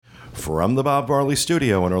From the Bob Varley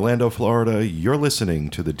Studio in Orlando, Florida, you're listening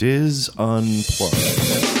to the Diz Unplugged.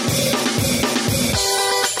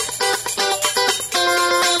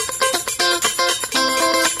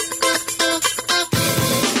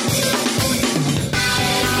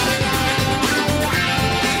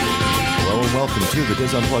 Hello and welcome to the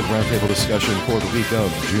Diz Unplugged Roundtable discussion for the week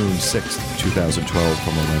of June 6th, 2012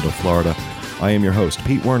 from Orlando, Florida. I am your host,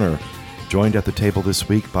 Pete Werner. Joined at the table this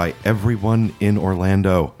week by everyone in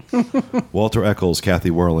Orlando. Walter Eccles,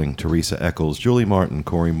 Kathy Whirling, Teresa Eccles, Julie Martin,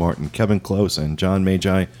 Corey Martin, Kevin Close, and John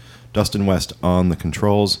Magi, Dustin West on the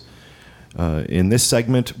controls. In this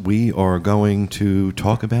segment, we are going to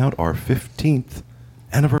talk about our 15th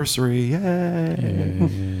anniversary.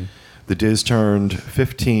 Yay! The Diz turned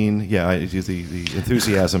 15. Yeah, the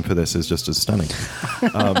enthusiasm for this is just as stunning.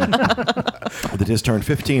 The Diz turned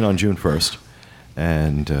 15 on June 1st.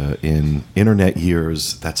 And in internet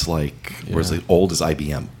years, that's like we're as old as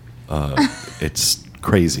IBM. It's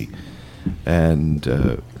crazy, and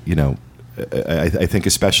I think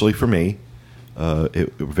especially for me,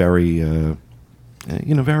 very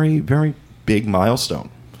very big milestone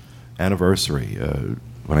anniversary.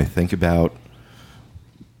 When I think about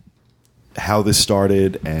how this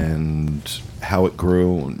started and how it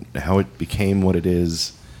grew and how it became what it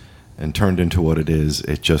is and turned into what it is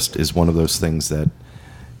is one of those things that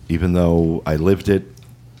even though I lived it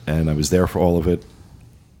and I was there for all of it,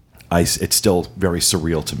 it's still very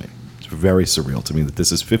surreal to me. It's very surreal to me that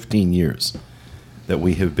this is 15 years that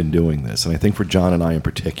we have been doing this. And I think for John and I in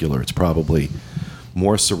particular, it's probably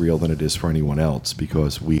more surreal than it is for anyone else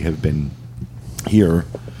because we have been here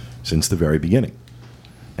since the very beginning.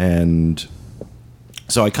 And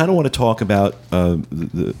so I kind of want to talk about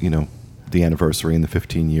the anniversary and the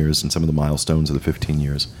 15 years and some of the milestones of the 15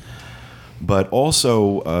 years. But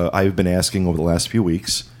also, I've been asking over the last few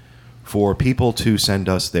weeks for people to send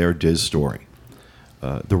us their Diz story.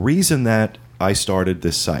 The reason that I started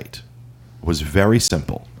this site was very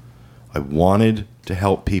simple. I wanted to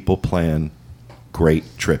help people plan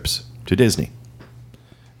great trips to Disney.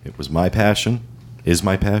 It was my passion, is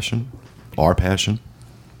my passion, our passion.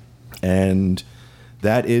 And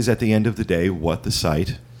that is, at the end of the day, what the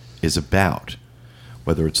site is about.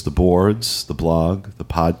 Whether it's the boards, the blog, the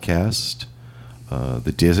podcast,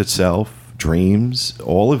 the Diz itself, dreams,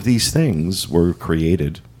 all of these things were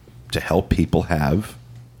created to help people have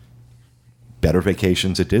better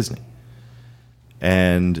vacations at Disney.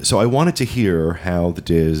 And so I wanted to hear how the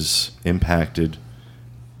Diz impacted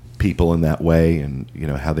people in that way and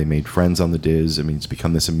how they made friends on the Diz. I mean, it's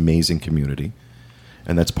become this amazing community.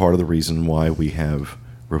 And that's part of the reason why we have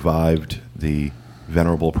revived the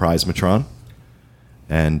venerable Prizematron.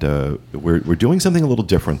 And we're doing something a little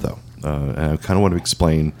different, though. And I kind of want to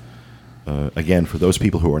explain, again, for those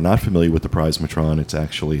people who are not familiar with the Prizematron, it's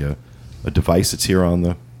actually a device that's here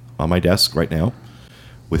on my desk right now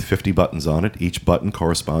with 50 buttons on it. Each button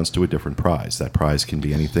corresponds to a different prize. That prize can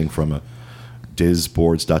be anything from a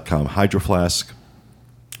DizBoards.com Hydro Flask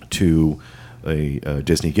to a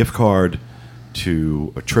Disney gift card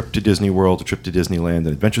to a trip to Disney World, a trip to Disneyland, an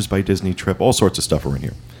Adventures by Disney trip, all sorts of stuff are in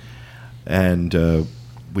here. And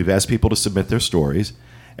we've asked people to submit their stories.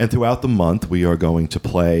 And throughout the month, we are going to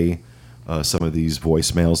play some of these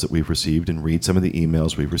voicemails that we've received and read some of the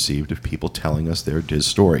emails we've received of people telling us their Diz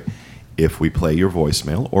story. If we play your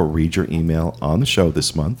voicemail or read your email on the show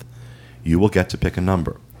this month, you will get to pick a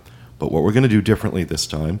number. But what we're going to do differently this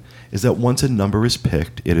time is that once a number is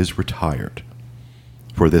picked, it is retired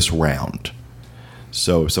for this round.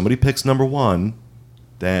 So if somebody picks number one,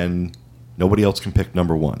 then nobody else can pick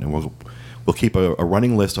number one. And we'll keep a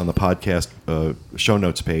running list on the podcast show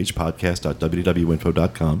notes page,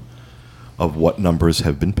 podcast.wwinfo.com, of what numbers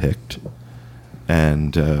have been picked.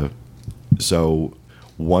 And so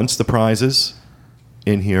once the prizes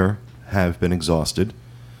in here have been exhausted,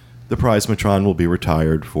 the Prizematron will be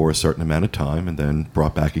retired for a certain amount of time and then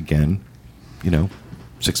brought back again,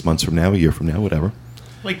 6 months from now, a year from now, whatever.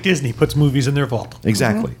 Like Disney puts movies in their vault.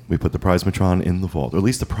 Exactly. We put the Prizematron in the vault, or at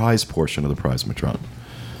least the prize portion of the Prizematron.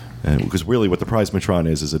 And because really what the Prizematron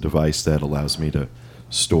is a device that allows me to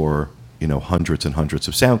store, hundreds and hundreds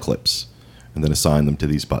of sound clips and then assign them to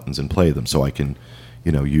these buttons and play them. So I can,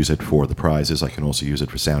 use it for the prizes. I can also use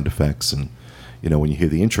it for sound effects. And, when you hear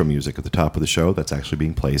the intro music at the top of the show, that's actually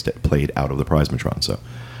being played out of the Prizematron. So,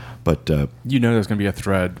 but there's going to be a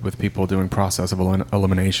thread with people doing process of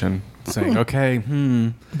elimination, saying, "Okay,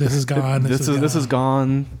 this is gone. This is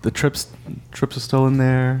gone. The trips are still in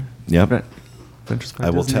there." Yep. I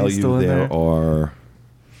will tell you there are.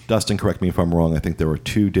 Dustin, correct me if I'm wrong. I think there were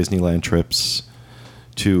 2 Disneyland trips,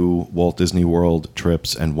 2 Walt Disney World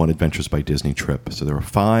trips, and 1 Adventures by Disney trip. So there are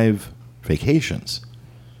 5 vacations.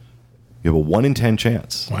 You have a 1 in 10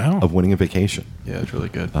 chance of winning a vacation. Yeah, it's really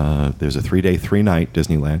good. There's a 3-day, 3-night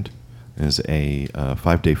Disneyland. There's a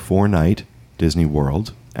 5-day, 4-night Disney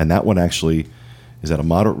World. And that one actually is at a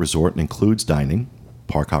moderate resort and includes dining,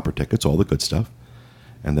 park hopper tickets, all the good stuff.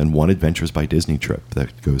 And then one Adventures by Disney trip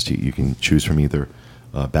that goes to, you can choose from either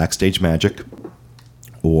Backstage Magic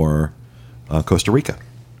or Costa Rica.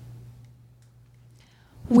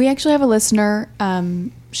 We actually have a listener.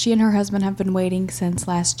 She and her husband have been waiting since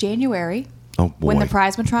last January. Oh, boy. When the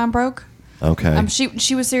Prizematron broke. Okay.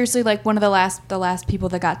 She was seriously like one of the last people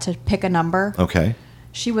that got to pick a number. Okay.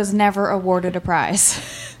 She was never awarded a prize.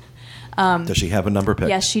 Does she have a number picked?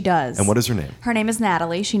 Yes, she does. And what is her name? Her name is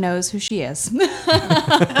Natalie. She knows who she is.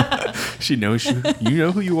 She knows you. You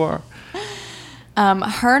know who you are.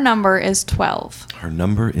 Her number is 12. Her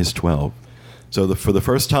number is 12. So for the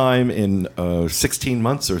first time in 16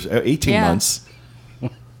 months or 18 months.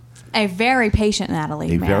 A very patient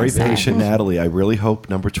Natalie. A very patient Natalie. I really hope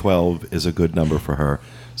number 12 is a good number for her.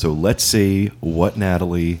 So let's see what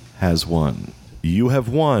Natalie has won. You have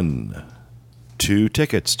won 2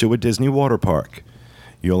 tickets to a Disney water park.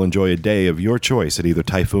 You'll enjoy a day of your choice at either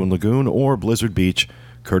Typhoon Lagoon or Blizzard Beach,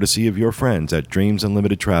 courtesy of your friends at Dreams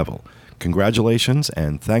Unlimited Travel. Congratulations,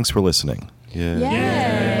 and thanks for listening. Yay!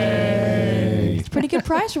 It's a pretty good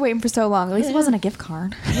prize for waiting for so long. At least it wasn't a gift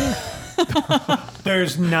card.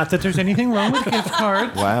 There's not that there's anything wrong with gift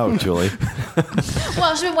cards. Wow, Julie.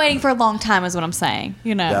 Well, she's been waiting for a long time, is what I'm saying.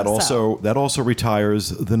 You know. That also retires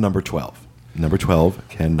the number 12. Number 12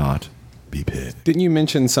 cannot be picked. Didn't you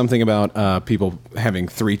mention something about people having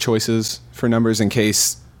 3 choices for numbers in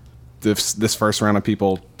case this first round of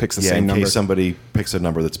people picks the same number? In case somebody picks a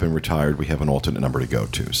number that's been retired, we have an alternate number to go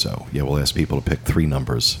to. So, we'll ask people to pick 3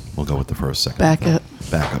 numbers. We'll go with the first, second,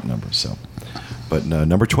 backup numbers. So, but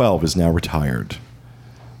number 12 is now retired.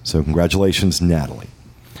 So, congratulations, Natalie.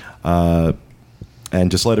 And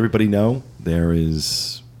just let everybody know, there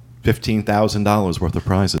is $15,000 worth of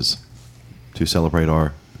prizes to celebrate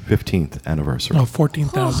our 15th anniversary. Oh,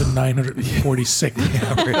 14,946.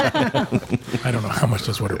 I don't know how much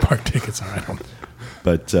those water park tickets are. I don't.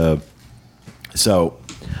 But so,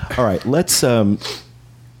 all right. Let's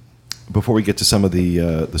before we get to some of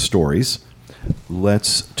the stories,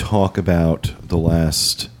 let's talk about the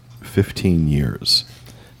last 15 years.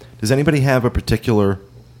 Does anybody have a particular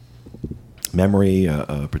memory,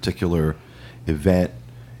 a particular event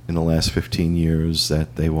in the last 15 years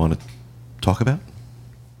that they want to talk about?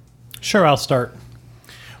 Sure, I'll start.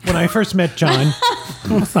 When I first met John,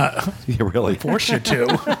 You really force you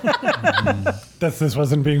to. This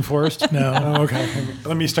wasn't being forced? No. Oh, okay.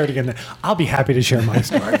 Let me start again. I'll be happy to share my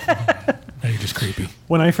story. Now you're just creepy.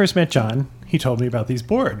 When I first met John, he told me about these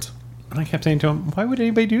boards. And I kept saying to him, why would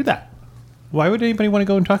anybody do that? Why would anybody want to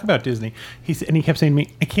go and talk about Disney? And he kept saying to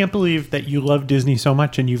me, I can't believe that you love Disney so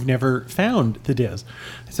much and you've never found the Diz.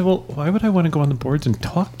 I said, well, why would I want to go on the boards and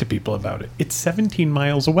talk to people about it? It's 17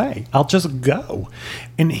 miles away. I'll just go.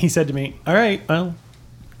 And he said to me, all right, well,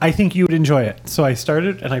 I think you would enjoy it. So I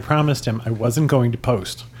started, and I promised him I wasn't going to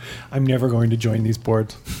post. I'm never going to join these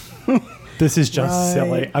boards. This is just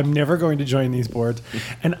silly. I'm never going to join these boards.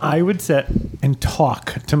 And I would sit and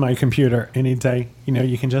talk to my computer, and he'd say,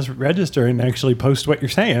 you can just register and actually post what you're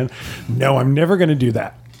saying. No, I'm never going to do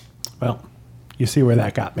that. Well, you see where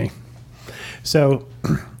that got me. So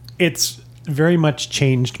it's very much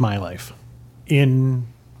changed my life in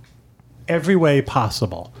every way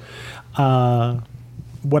possible.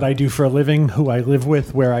 What I do for a living, who I live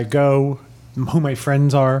with, where I go, who my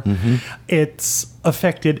friends are. Mm-hmm. It's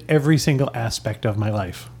affected every single aspect of my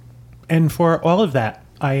life. And for all of that,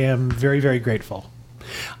 I am very, very grateful.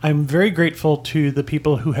 I'm very grateful to the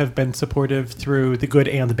people who have been supportive through the good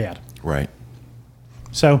and the bad. Right.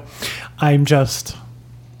 So I'm just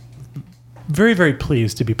very, very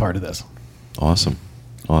pleased to be part of this. Awesome.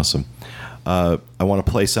 I want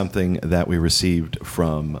to play something that we received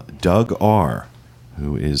from Doug R.,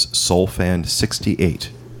 who is SoulFan68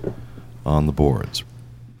 on the boards.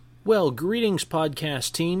 Well, greetings,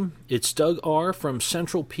 podcast team. It's Doug R. from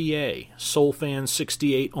Central PA,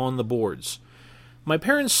 SoulFan68 on the boards. My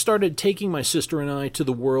parents started taking my sister and I to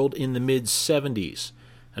the world in the mid-'70s,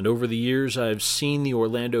 and over the years I've seen the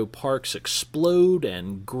Orlando parks explode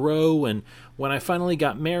and grow, and when I finally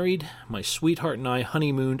got married, my sweetheart and I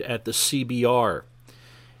honeymooned at the CBR.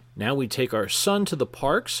 Now we take our son to the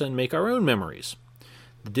parks and make our own memories.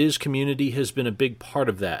 The Diz community has been a big part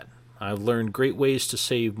of that. I've learned great ways to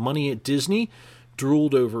save money at Disney,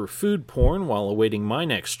 drooled over food porn while awaiting my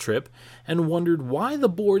next trip, and wondered why the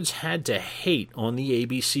boards had to hate on the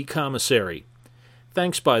ABC commissary.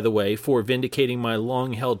 Thanks, by the way, for vindicating my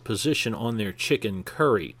long-held position on their chicken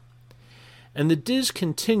curry. And the Diz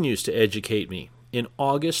continues to educate me. In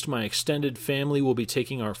August, my extended family will be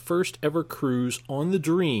taking our first ever cruise on the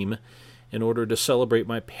Dream in order to celebrate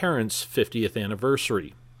my parents' 50th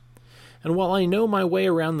anniversary. And while I know my way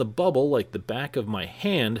around the bubble like the back of my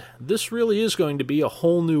hand, this really is going to be a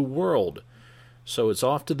whole new world. So it's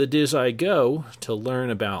off to the Diz I go to learn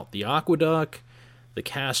about the Aqueduct, the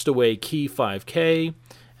Castaway Key 5K,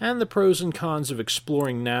 and the pros and cons of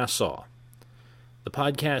exploring Nassau. The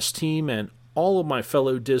podcast team and all of my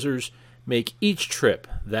fellow Dizzers make each trip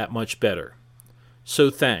that much better.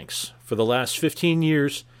 So thanks for the last 15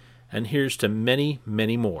 years, and here's to many,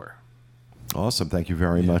 many more. Awesome. Thank you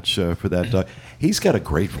very much for that, Doug. He's got a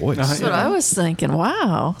great voice. That's what I was thinking.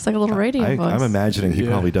 Wow. It's like a little radio voice. I'm imagining he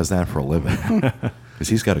probably does that for a living because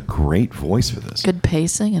he's got a great voice for this. Good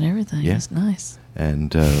pacing and everything. Yeah. It's nice.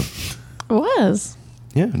 And It was.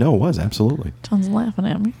 yeah, no, it was absolutely. John's laughing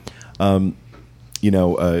at me.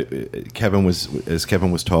 Kevin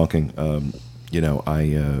was talking. I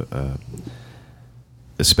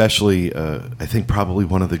especially I think probably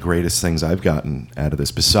one of the greatest things I've gotten out of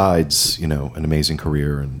this, besides an amazing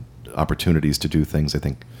career and opportunities to do things I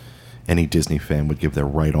think any Disney fan would give their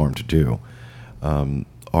right arm to do,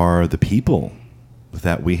 are the people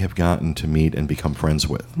that we have gotten to meet and become friends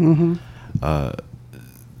with. Mm-hmm.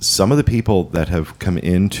 Some of the people that have come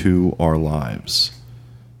into our lives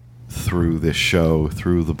through this show,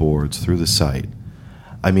 through the boards, through the site,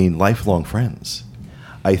 I mean, lifelong friends.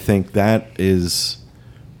 I think that is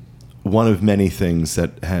one of many things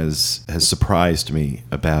that has surprised me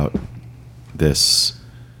about this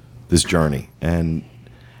journey. And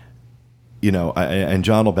and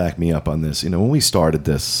John will back me up on this. When we started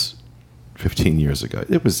this 15 years ago,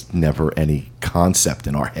 it was never any concept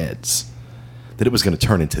in our heads that it was going to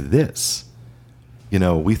turn into this.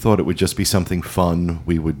 We thought it would just be something fun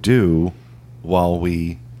we would do while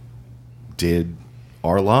we did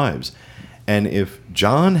our lives. And if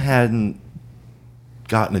John hadn't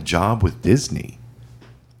gotten a job with Disney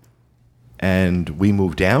and we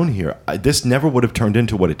moved down here, this never would have turned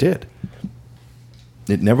into what it did.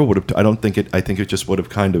 It never would have. I think it just would have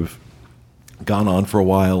kind of gone on for a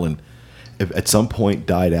while and at some point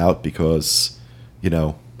died out because,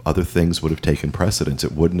 other things would have taken precedence.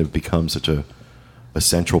 It wouldn't have become such a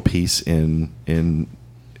central piece in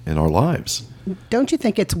our lives. Don't you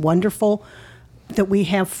think it's wonderful that we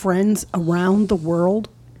have friends around the world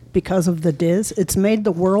because of the Diz? It's made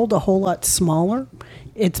the world a whole lot smaller.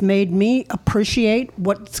 It's made me appreciate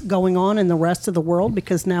what's going on in the rest of the world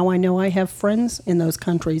because now I know I have friends in those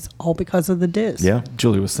countries all because of the Diz. Yeah.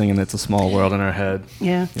 Julie was singing "It's a Small World" in her head.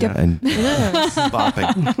 Yeah. Yeah. And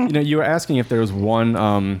bopping. You were asking if there was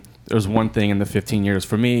one thing in the 15 years.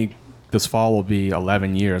 For me, this fall will be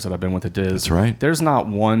 11 years that I've been with the Diz. That's right. There's not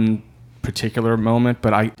one particular moment,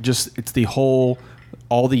 but it's the whole,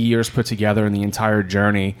 all the years put together and the entire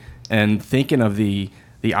journey, and thinking of the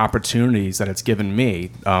opportunities that it's given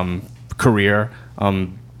me, career.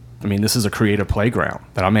 This is a creative playground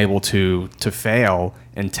that I'm able to fail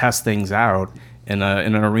and test things out in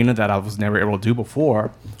an arena that I was never able to do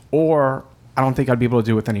before, or I don't think I'd be able to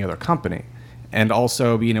do with any other company. And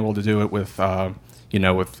also being able to do it with,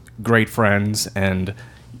 with great friends and,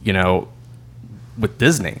 with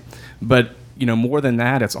Disney. But, more than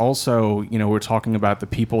that, it's also, we're talking about the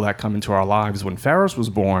people that come into our lives. When Ferris was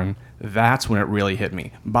born, that's when it really hit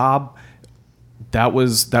me. Bob, that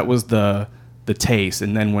was the taste.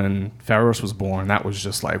 And then when Ferris was born, that was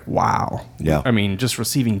just like, wow. Yeah. Just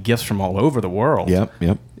receiving gifts from all over the world.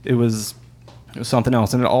 Yep. It was something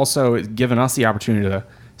else. And it also has given us the opportunity to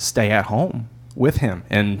stay at home with him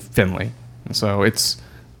and Finley. And so it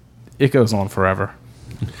goes on forever.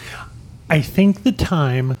 I think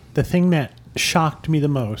the thing that shocked me the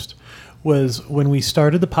most was when we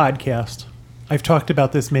started the podcast. I've talked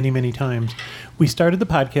about this many, many times. We started the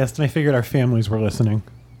podcast and I figured our families were listening.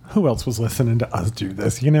 Who else was listening to us do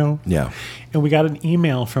this, Yeah. And we got an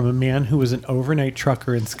email from a man who was an overnight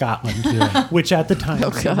trucker in Scotland, which at the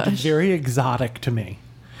time seemed very exotic to me.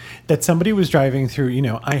 That somebody was driving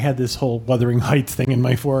through, I had this whole Wuthering Heights thing in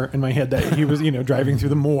my head that he was, driving through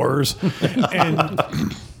the moors.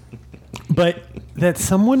 But that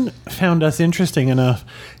someone found us interesting enough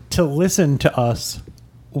to listen to us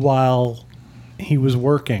while he was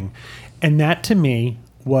working. And that to me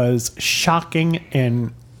was shocking,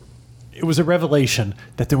 and it was a revelation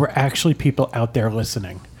that there were actually people out there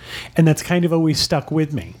listening. And that's kind of always stuck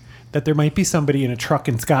with me, that there might be somebody in a truck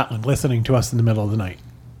in Scotland listening to us in the middle of the night.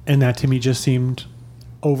 And that to me just seemed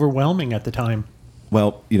overwhelming at the time.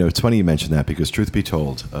 Well, it's funny you mentioned that because truth be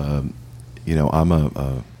told, I'm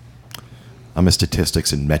a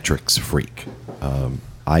statistics and metrics freak.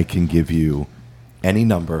 I can give you any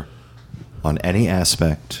number on any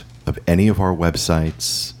aspect of any of our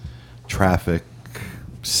websites, traffic,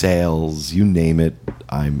 sales, you name it.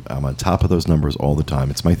 I'm on top of those numbers all the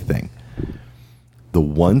time. It's my thing. The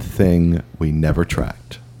one thing we never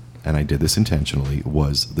tracked, and I did this intentionally,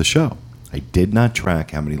 was the show. I did not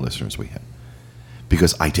track how many listeners we had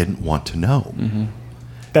because I didn't want to know. Mm-hmm.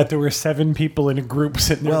 That there were 7 people in a group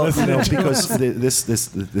sitting there listening. No, because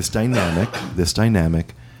this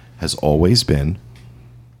dynamic has always been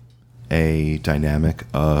a dynamic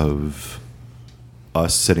of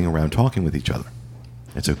us sitting around talking with each other.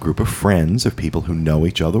 It's a group of friends, of people who know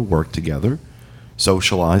each other, work together,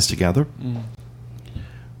 socialize together,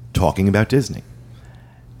 talking about Disney.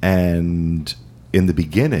 And in the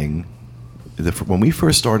beginning, when we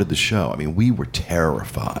first started the show, I mean, we were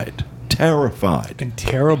terrified. And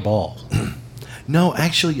terrible. No,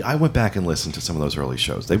 actually, I went back and listened to some of those early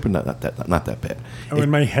shows. They were not that bad. Oh,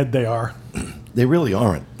 in my head they are. They really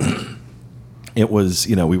aren't. It was,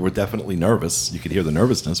 we were definitely nervous. You could hear the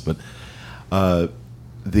nervousness, but I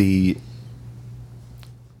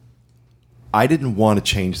didn't want to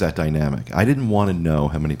change that dynamic. I didn't want to know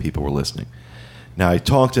how many people were listening. Now, I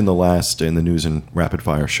talked in the News and Rapid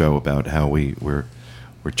Fire show about how we're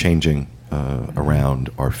changing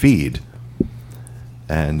around our feed.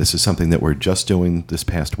 And this is something that we're just doing this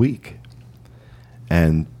past week.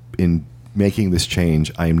 And in making this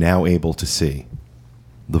change, I am now able to see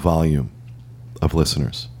the volume of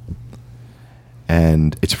listeners.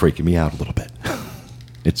 And it's freaking me out a little bit.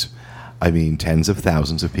 Tens of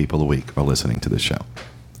thousands of people a week are listening to this show.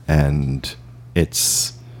 And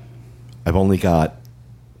I've only got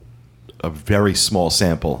a very small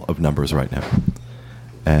sample of numbers right now.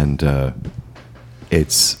 And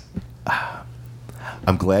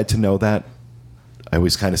I'm glad to know that. I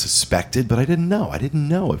always kind of suspected, but I didn't know. I didn't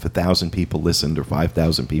know if 1,000 people listened, or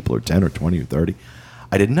 5,000 people, or 10, or 20, or 30.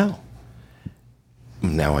 I didn't know.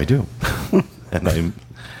 Now I do, and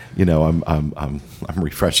I'm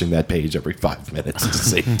refreshing that page every 5 minutes to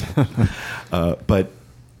see. But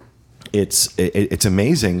it's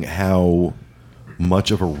amazing how much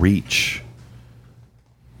of a reach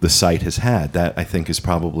the site has had. That, I think, is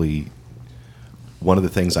probably one of the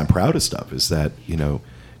things I'm proudest of, is that,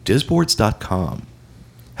 Disboards.com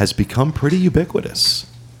has become pretty ubiquitous.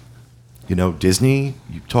 Disney,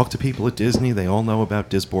 you talk to people at Disney, they all know about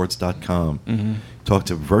Disboards.com. Mm-hmm. Talk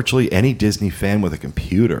to virtually any Disney fan with a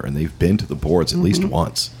computer, and they've been to the boards at least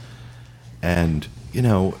once. And,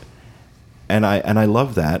 and I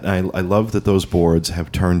love that. I love that those boards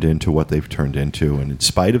have turned into what they've turned into. And in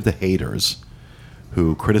spite of the haters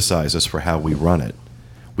who criticize us for how we run it,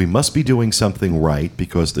 we must be doing something right,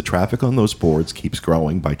 because the traffic on those boards keeps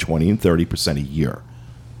growing by 20 and 30% a year.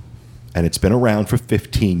 And it's been around for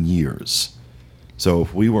 15 years. So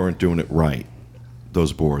if we weren't doing it right,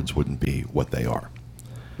 those boards wouldn't be what they are.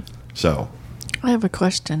 So I have a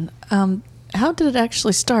question. How did it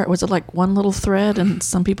actually start? Was it like one little thread and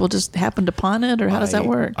some people just happened upon it, or how does that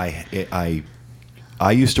work? I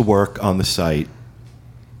used to work on the site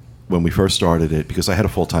when we first started it, because I had a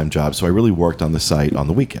full-time job, so I really worked on the site on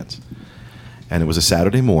the weekends. And it was a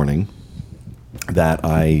Saturday morning that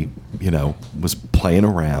I, was playing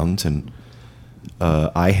around, and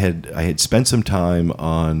I had spent some time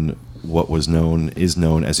on what is known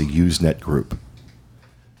as a Usenet group.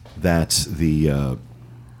 That's the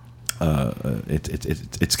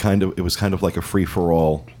it was kind of like a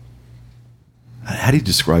free-for-all. How do you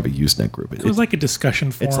describe a Usenet group? It was like a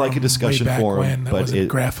discussion forum. It's like a discussion way back forum, when. It but wasn't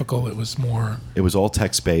graphical. It was more. It was all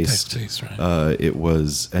text-based. Text-based, right? It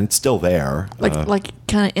was, and it's still there. Like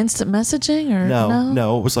kind of instant messaging, or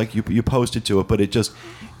no? It was like you posted to it, but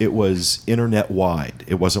it was internet-wide.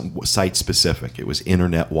 It wasn't site-specific. It was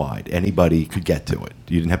internet-wide. Anybody could get to it.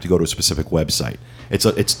 You didn't have to go to a specific website.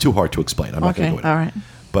 It's too hard to explain. I'm not going to go into it. All right.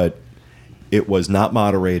 But it was not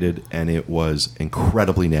moderated, and it was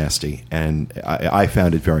incredibly nasty. And I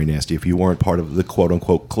found it very nasty. If you weren't part of the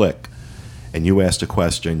quote-unquote clique and you asked a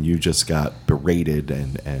question, you just got berated,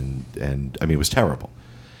 and I mean, it was terrible.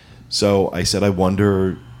 So I said, I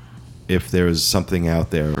wonder if there's something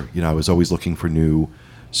out there. I was always looking for new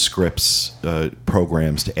scripts,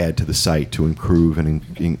 programs to add to the site to improve and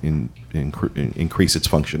increase its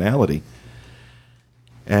functionality.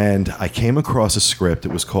 And I came across a script.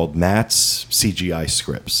 It was called Matt's CGI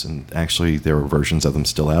Scripts, and actually there are versions of them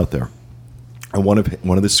still out there. And one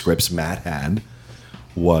of the scripts Matt had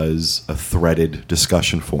was a threaded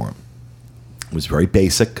discussion forum. It was very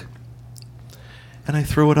basic, and I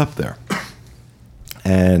threw it up there.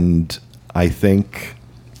 And I think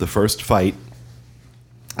the first fight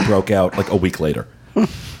broke out like a week later.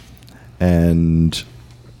 And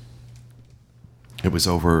it was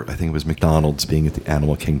over, I think it was McDonald's being at the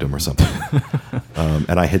Animal Kingdom or something.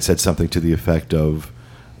 And I had said something to the effect of,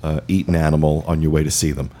 eat an animal on your way to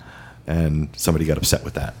see them. And somebody got upset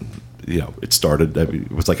with that. It started,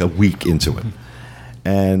 it was like a week into it.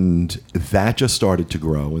 And that just started to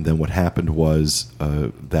grow. And then what happened was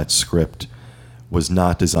that script was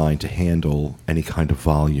not designed to handle any kind of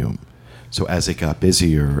volume. So as it got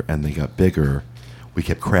busier and they got bigger, we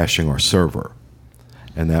kept crashing our server.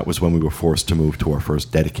 And that was when we were forced to move to our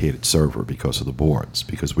first dedicated server because of the boards,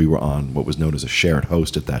 because we were on what was known as a shared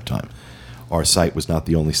host at that time. Our site was not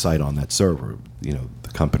the only site on that server. The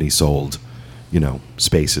company sold,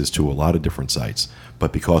 spaces to a lot of different sites.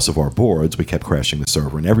 But because of our boards, we kept crashing the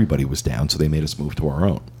server, and everybody was down, so they made us move to our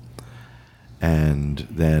own. And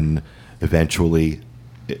then eventually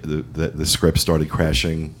the script started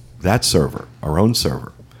crashing that server, our own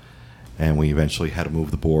server. And we eventually had to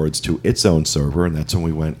move the boards to its own server, and that's when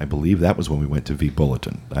we went, I believe that was when we went to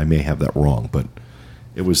vBulletin. I may have that wrong, but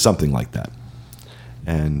it was something like that.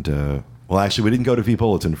 And, actually, we didn't go to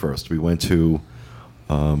vBulletin first. We went to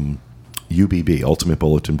UBB, Ultimate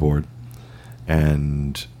Bulletin Board,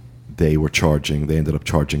 and they ended up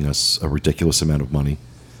charging us a ridiculous amount of money,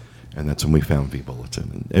 and that's when we found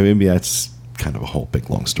vBulletin. And maybe that's kind of a whole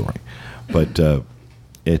big, long story. But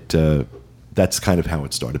that's kind of how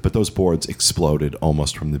it started. But those boards exploded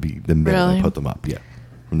almost from the minute I put them up. Yeah,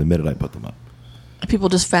 from the minute I put them up. People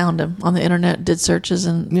just found them on the internet, did searches,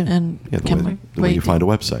 and the way you find a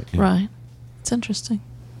website. Yeah. Right. It's interesting.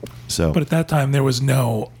 So, but at that time there was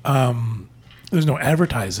no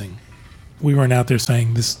advertising. We weren't out there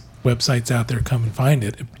saying this website's out there, come and find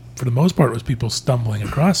it. For the most part, it was people stumbling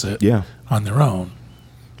across it on their own.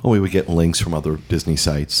 Well, we would get links from other Disney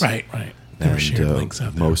sites. Right. There were shared links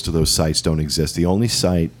out there. Most of those sites don't exist. The only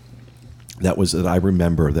site that I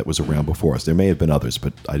remember that was around before us, there may have been others,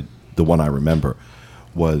 but the one I remember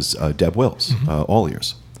was Deb Wills, All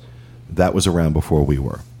Ears. That was around before we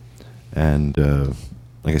were. And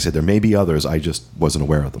like I said, there may be others. I just wasn't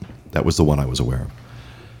aware of them. That was the one I was aware of.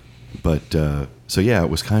 But it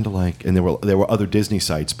was kind of like, and there were other Disney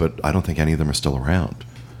sites, but I don't think any of them are still around.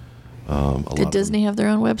 Did Disney have their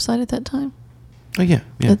own website at that time? Oh yeah.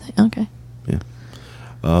 Okay.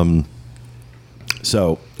 Yeah.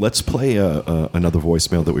 So let's play another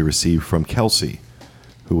voicemail that we received from Kelsey,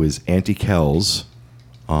 who is Auntie Kels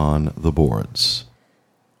on the boards.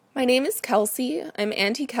 My name is Kelsey. I'm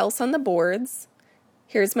Auntie Kels on the boards.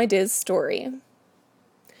 Here's my Diz story.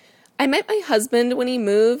 I met my husband when he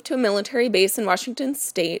moved to a military base in Washington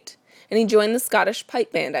State, and he joined the Scottish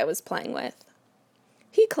pipe band I was playing with.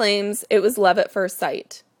 He claims it was love at first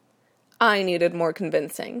sight. I needed more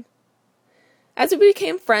convincing. As we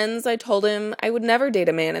became friends, I told him I would never date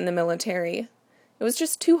a man in the military. It was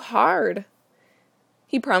just too hard.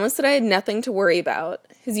 He promised that I had nothing to worry about.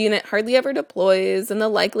 His unit hardly ever deploys, and the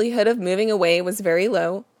likelihood of moving away was very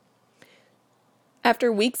low.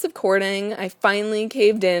 After weeks of courting, I finally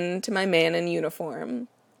caved in to my man in uniform.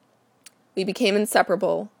 We became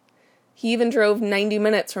inseparable. He even drove 90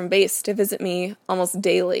 minutes from base to visit me almost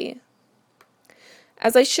daily.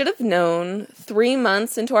 As I should have known, 3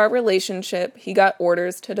 months into our relationship, he got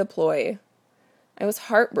orders to deploy. I was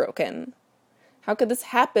heartbroken. How could this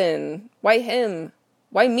happen? Why him?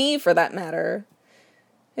 Why me, for that matter?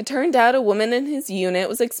 It turned out a woman in his unit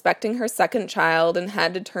was expecting her second child and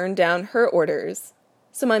had to turn down her orders,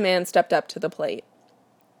 so my man stepped up to the plate.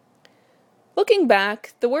 Looking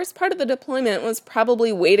back, the worst part of the deployment was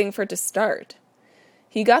probably waiting for it to start.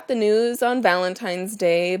 He got the news on Valentine's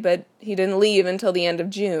Day, but he didn't leave until the end of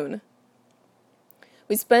June.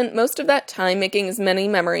 We spent most of that time making as many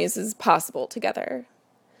memories as possible together.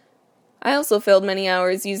 I also filled many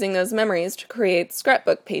hours using those memories to create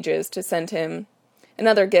scrapbook pages to send him, and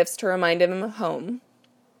other gifts to remind him of home.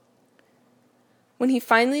 When he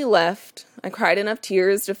finally left, I cried enough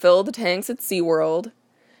tears to fill the tanks at SeaWorld,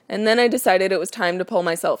 and then I decided it was time to pull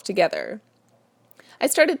myself together. I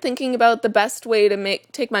started thinking about the best way to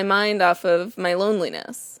take my mind off of my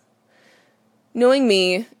loneliness. Knowing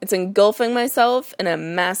me, it's engulfing myself in a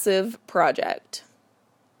massive project.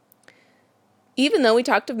 Even though we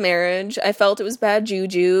talked of marriage, I felt it was bad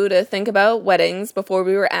juju to think about weddings before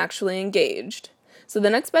we were actually engaged. So the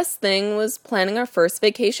next best thing was planning our first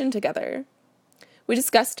vacation together. We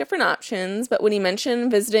discussed different options, but when he mentioned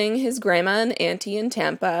visiting his grandma and auntie in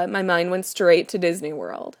Tampa, my mind went straight to Disney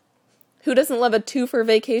World. Who doesn't love a twofer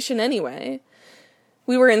vacation anyway?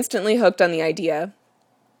 We were instantly hooked on the idea.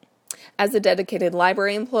 As a dedicated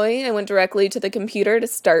library employee, I went directly to the computer to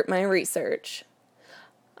start my research.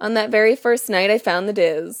 On that very first night, I found the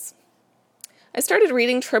Diz. I started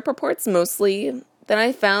reading trip reports mostly, then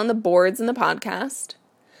I found the boards and the podcast.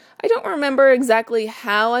 I don't remember exactly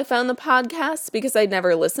how I found the podcast because I'd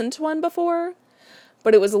never listened to one before,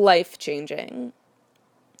 but it was life-changing.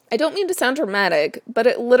 I don't mean to sound dramatic, but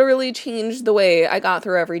it literally changed the way I got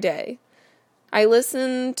through every day. I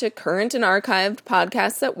listened to current and archived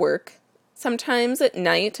podcasts at work, sometimes at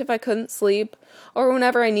night if I couldn't sleep, or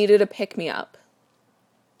whenever I needed a pick-me-up.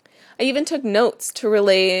 I even took notes to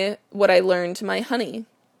relay what I learned to my honey.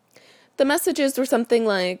 The messages were something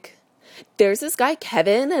like, "There's this guy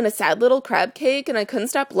Kevin and a sad little crab cake and I couldn't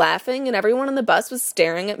stop laughing and everyone on the bus was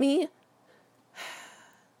staring at me."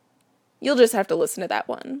 You'll just have to listen to that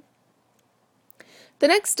one. The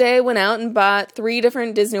next day, I went out and bought 3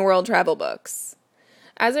 different Disney World travel books.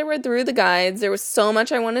 As I read through the guides, there was so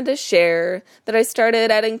much I wanted to share that I started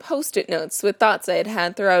adding post-it notes with thoughts I had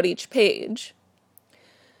had throughout each page.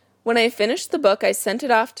 When I finished the book, I sent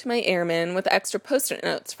it off to my airman with extra post-it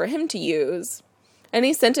notes for him to use, and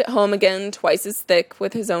he sent it home again twice as thick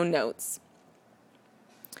with his own notes.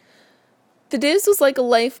 The Diz was like a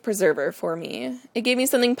life preserver for me. It gave me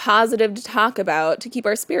something positive to talk about to keep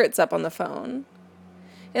our spirits up on the phone.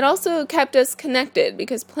 It also kept us connected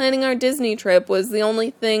because planning our Disney trip was the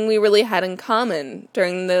only thing we really had in common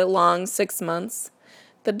during the long 6 months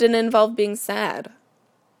that didn't involve being sad.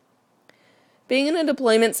 Being in a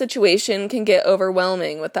deployment situation can get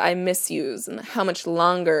overwhelming with the "I miss yous" and the "how much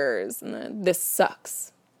longers" and the "this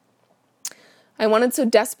sucks." I wanted so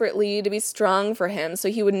desperately to be strong for him so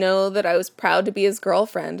he would know that I was proud to be his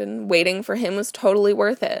girlfriend and waiting for him was totally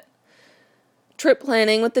worth it. Trip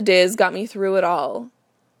planning with the Diz got me through it all.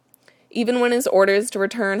 Even when his orders to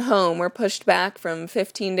return home were pushed back from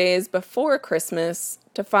 15 days before Christmas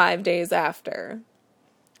to 5 days after,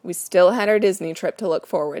 we still had our Disney trip to look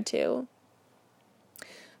forward to.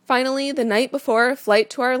 Finally, the night before our flight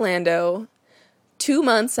to Orlando, 2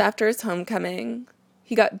 months after his homecoming,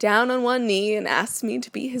 he got down on one knee and asked me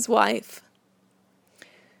to be his wife.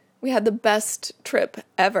 We had the best trip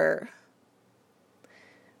ever.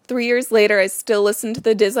 3 years later, I still listen to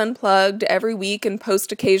the Diz Unplugged every week and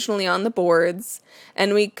post occasionally on the boards,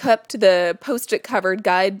 and we kept the post-it covered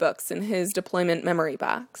guidebooks in his deployment memory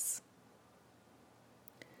box.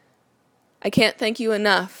 I can't thank you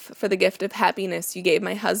enough for the gift of happiness you gave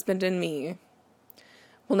my husband and me.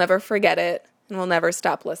 We'll never forget it, and we'll never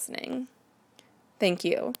stop listening. Thank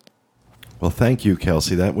you. Well, thank you,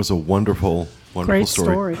 Kelsey. That was a wonderful, wonderful Great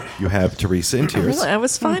story. You have Teresa in tears. Really, I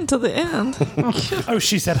was fine till the end. Oh,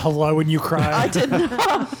 she said hello when you cried. I didn't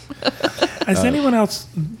know. Has anyone else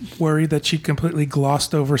worried that she completely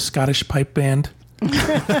glossed over Scottish pipe band?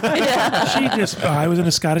 She just, I was in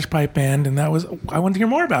a Scottish pipe band, and that was, I wanted to hear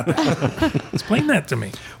more about that. Explain that to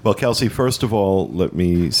me. Well, Kelsey, first of all, let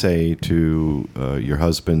me say to your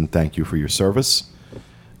husband, thank you for your service,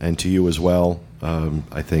 and to you as well.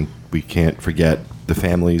 I think we can't forget the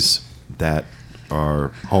families that are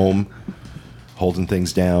home, holding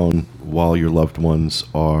things down while your loved ones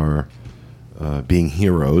are being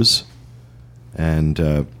heroes. And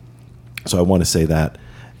so I want to say that.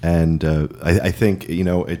 And I think, you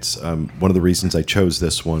know, it's one of the reasons I chose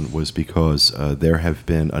this one was because there have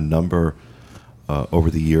been a number over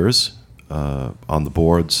the years on the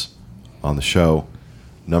boards, on the show,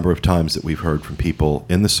 number of times that we've heard from people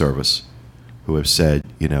in the service who have said,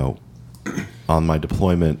 you know, on my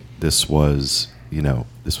deployment, this was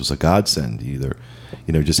a godsend, either,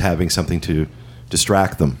 you know, just having something to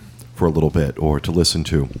distract them for a little bit or to listen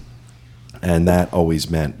to. And that always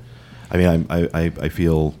meant, I mean, I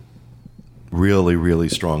feel really, really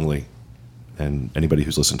strongly, and anybody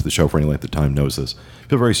who's listened to the show for any length of time knows this, I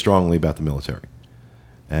feel very strongly about the military.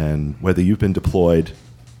 And whether you've been deployed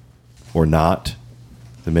or not,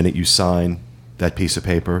 the minute you sign that piece of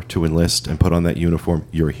paper to enlist and put on that uniform,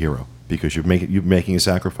 you're a hero because you're making a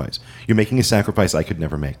sacrifice. You're making a sacrifice I could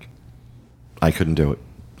never make. I couldn't do it.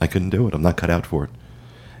 I'm not cut out for it.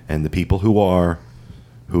 And the people who are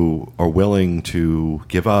willing to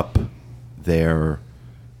give up their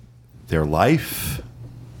life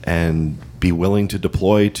and be willing to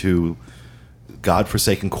deploy to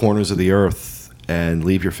godforsaken corners of the earth and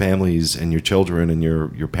leave your families and your children and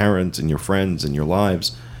your parents and your friends and your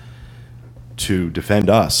lives to defend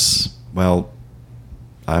us, well,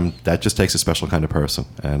 that just takes a special kind of person.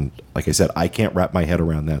 And like I said, I can't wrap my head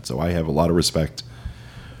around that, so I have a lot of respect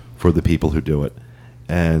for the people who do it.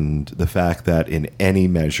 And the fact that in any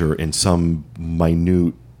measure, in some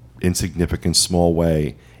minute, insignificant, small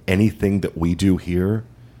way, anything that we do here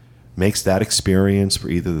makes that experience for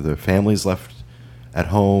either the families left at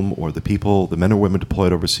home or the people, the men or women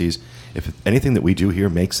deployed overseas, if anything that we do here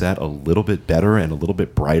makes that a little bit better and a little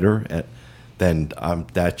bit brighter, then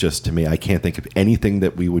that just, to me, I can't think of anything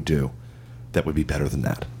that we would do that would be better than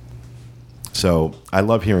that. So I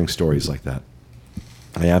love hearing stories like that.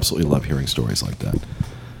 I absolutely love hearing stories like that.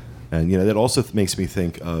 And, that also makes me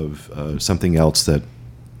think of something else that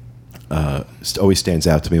always stands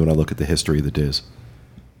out to me when I look at the history of the Diz.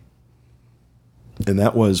 And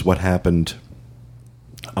that was what happened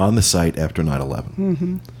on the site after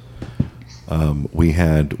 9/11. We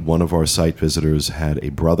had one of our site visitors had a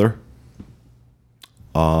brother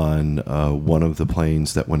on one of the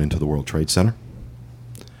planes that went into the World Trade Center.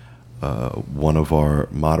 One of our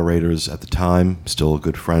moderators at the time, still a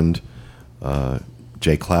good friend,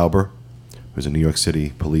 Jay Klauber, who's a New York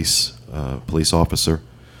City police officer,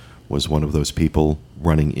 was one of those people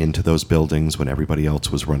running into those buildings when everybody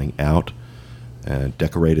else was running out.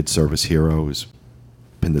 Decorated service hero.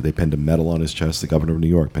 They pinned a medal on his chest. The governor of New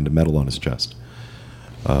York pinned a medal on his chest.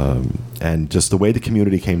 And just the way the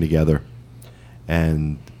community came together,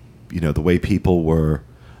 and the way people were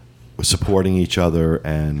supporting each other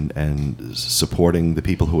and supporting the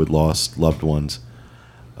people who had lost loved ones.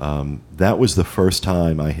 That was the first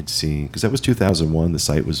time I had seen, because that was 2001. The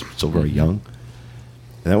site was still very young.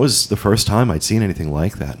 And that was the first time I'd seen anything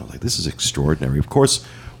like that. And I was like, this is extraordinary. Of course,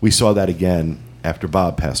 we saw that again after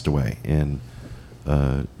Bob passed away in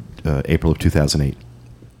April of 2008.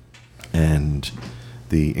 And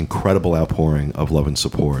the incredible outpouring of love and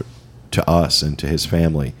support to us and to his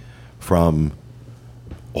family from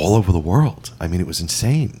all over the world. I mean, it was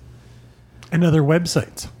insane. And other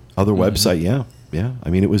websites. Other website, yeah. I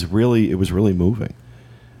mean, it was really moving.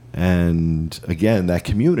 And again, that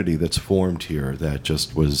community that's formed here, that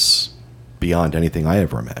just was beyond anything I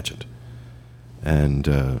ever imagined.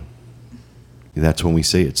 And that's when we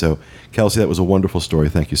see it. So, Kelsey, that was a wonderful story.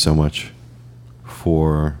 Thank you so much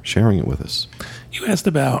for sharing it with us. You asked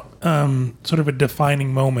about sort of a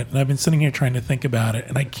defining moment, and I've been sitting here trying to think about it,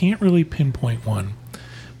 and I can't really pinpoint one.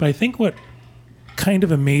 But I think what kind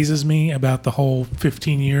of amazes me about the whole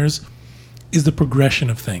 15 years is the progression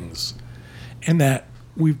of things, and that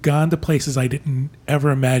we've gone to places I didn't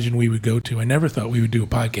ever imagine we would go to. I never thought we would do a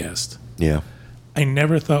podcast. Yeah. I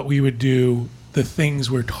never thought we would do the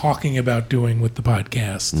things we're talking about doing with the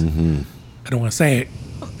podcast. Mm-hmm. I don't want to say it,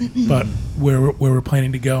 but where we're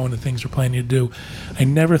planning to go and the things we're planning to do. I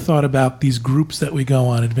never thought about these groups that we go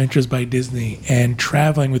on, Adventures by Disney, and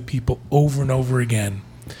traveling with people over and over again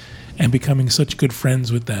and becoming such good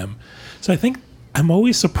friends with them. So I think I'm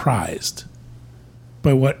always surprised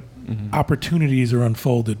by what opportunities are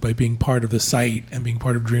unfolded by being part of the site and being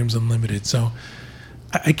part of Dreams Unlimited. So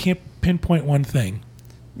I can't pinpoint one thing.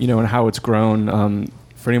 And how it's grown.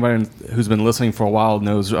 For anybody who's been listening for a while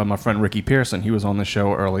knows my friend Ricky Pearson. He was on the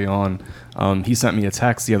show early on. He sent me a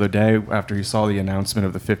text the other day after he saw the announcement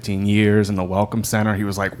of the 15 years and the Welcome Center. He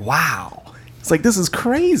was like, wow. It's like, this is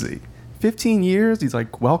crazy. 15 years? He's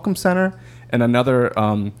like, Welcome Center? And another,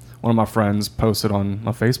 one of my friends posted on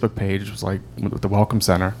my Facebook page, was like, with the Welcome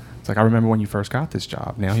Center. It's like, I remember when you first got this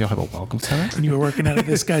job. Now you'll have a Welcome Center? And you were working out of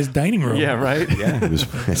this guy's dining room. Yeah, right? Yeah,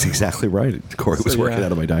 that's exactly right. Corey was working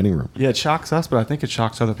out of my dining room. Yeah, it shocks us, but I think it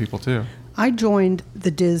shocks other people too. I joined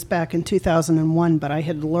the Diz back in 2001, but I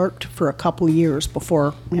had lurked for a couple years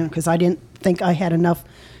before, because I didn't think I had enough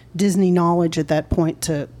Disney knowledge at that point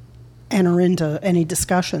to enter into any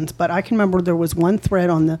discussions. But I can remember there was one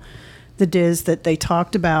thread on the Diz that they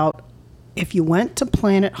talked about if you went to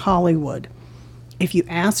Planet Hollywood, if you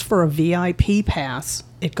asked for a VIP pass,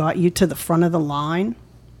 it got you to the front of the line.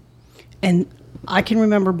 And I can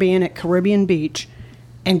remember being at Caribbean Beach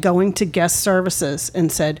and going to guest services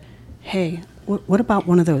and said, hey, what about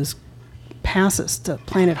one of those passes to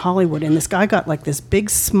Planet Hollywood? And this guy got like this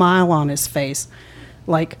big smile on his face,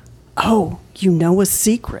 like, oh, you know a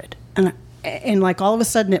secret. And like all of a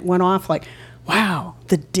sudden it went off like, wow,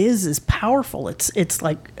 the Diz is powerful. It's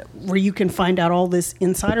like where you can find out all this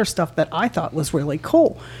insider stuff that I thought was really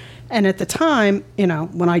cool. And at the time,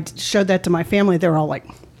 when I showed that to my family, they were all like,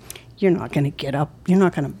 you're not going to get up. You're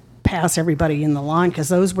not going to pass everybody in the line, because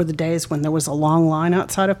those were the days when there was a long line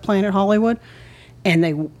outside of Planet Hollywood. And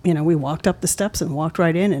they, we walked up the steps and walked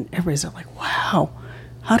right in, and everybody's like, wow,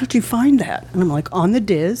 how did you find that? And I'm like, on the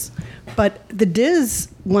Diz. But the Diz,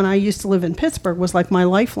 when I used to live in Pittsburgh, was like my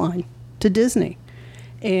lifeline to Disney.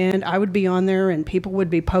 And I would be on there and people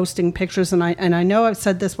would be posting pictures, and I know I've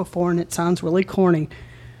said this before and it sounds really corny,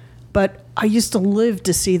 but I used to live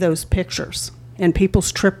to see those pictures and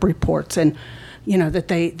people's trip reports, and that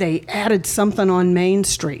they added something on Main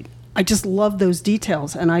Street. I just love those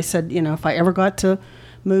details, and I said, if I ever got to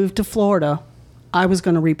move to Florida, I was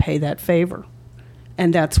going to repay that favor,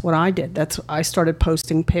 And that's what I did. I started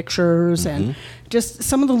posting pictures and just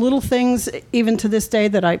some of the little things, even to this day,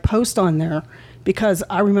 that I post on there, because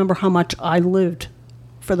I remember how much I lived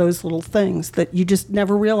for those little things that you just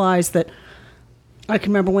never realized that. I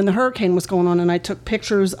can remember when the hurricane was going on, and I took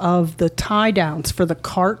pictures of the tie downs for the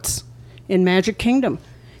carts in Magic Kingdom,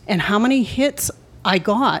 and how many hits I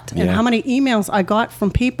got and how many emails I got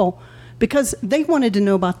from people because they wanted to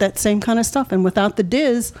know about that same kind of stuff. And without the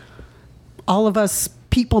Diz, all of us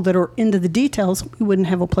people that are into the details, we wouldn't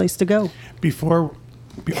have a place to go. Before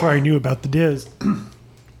I knew about the Diz,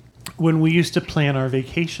 when we used to plan our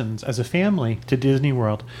vacations as a family to Disney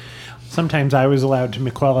World, sometimes I was allowed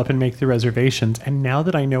to call up and make the reservations. And now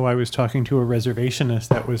that I know I was talking to a reservationist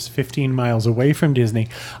that was 15 miles away from Disney,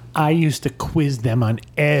 I used to quiz them on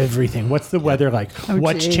everything. What's the weather like?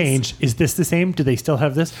 What's changed? Is this the same? Do they still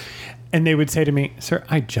have this? And they would say to me, "Sir,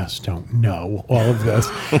 I just don't know all of this."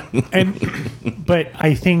 But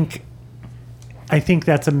I think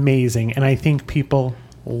that's amazing. And I think people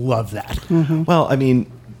love that. Well, I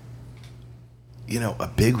mean, a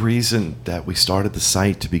big reason that we started the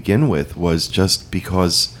site to begin with was just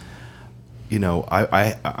because,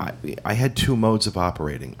 I had two modes of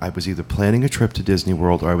operating. I was either planning a trip to Disney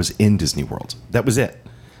World or I was in Disney World. That was it.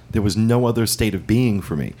 There was no other state of being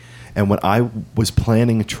for me. And when I was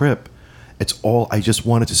planning a trip, I just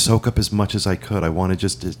wanted to soak up as much as I could. I wanted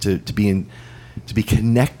just to be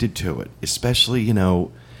connected to it, especially,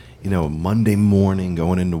 Monday morning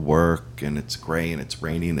going into work and it's gray and it's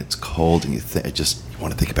rainy and it's cold and you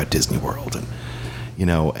want to think about Disney World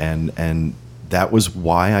and that was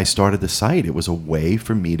why I started the site. It was a way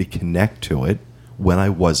for me to connect to it when I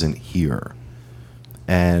wasn't here,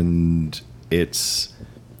 and it's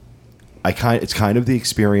kind of the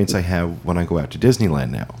experience I have when I go out to Disneyland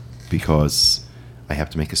now, because I have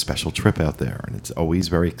to make a special trip out there, and it's always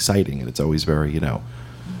very exciting and it's always very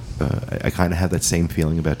I kind of have that same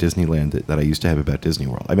feeling about Disneyland that I used to have about Disney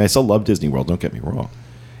World. I mean, I still love Disney World, don't get me wrong.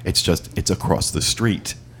 It's just, it's across the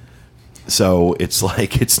street. So it's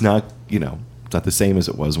like, it's not the same as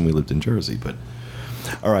it was when we lived in Jersey. But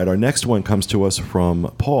all right, our next one comes to us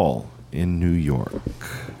from Paul in New York.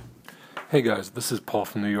 Hey guys, this is Paul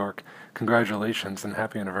from New York. Congratulations and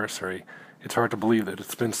happy anniversary. It's hard to believe that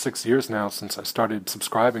it's been 6 years now since I started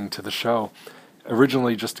subscribing to the show.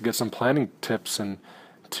 Originally just to get some planning tips and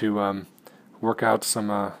to work out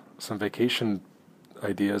some vacation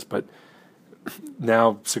ideas, but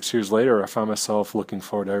now 6 years later I found myself looking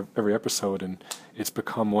forward to every episode, and it's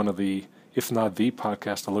become one of the, if not the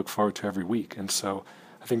podcast I look forward to every week. And so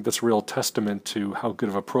I think that's a real testament to how good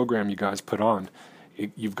of a program you guys put on.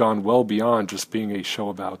 You've gone well beyond just being a show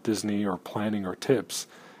about Disney or planning or tips,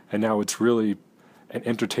 and now it's really an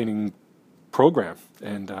entertaining program.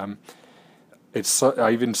 And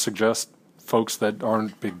I even suggest folks that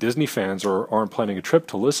aren't big Disney fans or aren't planning a trip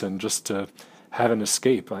to listen, just to have an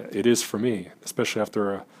escape. It is for me, especially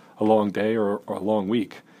after a long day or a long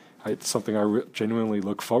week. It's something I genuinely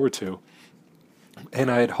look forward to.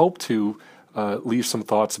 And I had hoped to leave some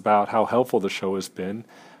thoughts about how helpful the show has been.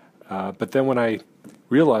 But then when I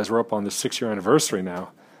realize we're up on the 6-year anniversary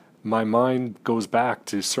now, my mind goes back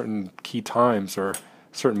to certain key times or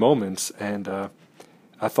certain moments, and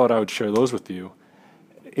I thought I would share those with you.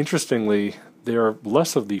 Interestingly, there are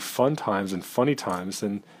less of the fun times and funny times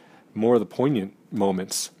and more of the poignant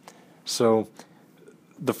moments. So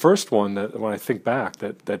the first one that when I think back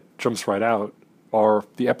that jumps right out are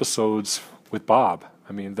the episodes with Bob.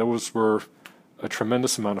 I mean, those were a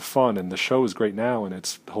tremendous amount of fun, and the show is great now, and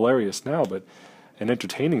it's hilarious now, and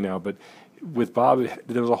entertaining now. But with Bob,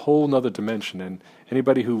 there was a whole nother dimension, and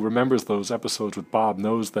anybody who remembers those episodes with Bob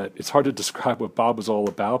knows that it's hard to describe what Bob was all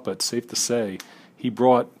about, but safe to say he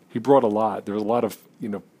brought a lot. There was a lot of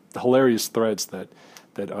hilarious threads that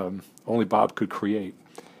only Bob could create.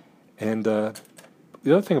 And the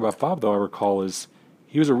other thing about Bob, though, I recall, is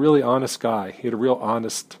he was a really honest guy. He had a real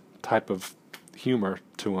honest type of humor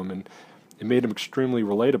to him, and it made him extremely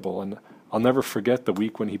relatable. And I'll never forget the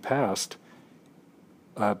week when he passed.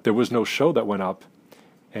 There was no show that went up,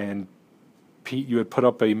 and Pete, you had put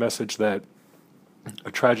up a message that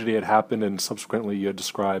a tragedy had happened, and subsequently you had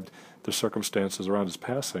described the circumstances around his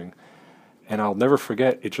passing. And I'll never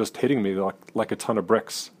forget it just hitting me like a ton of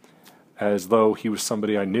bricks, as though he was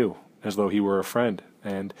somebody I knew, as though he were a friend.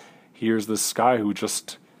 And here's this guy who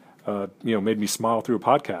just made me smile through a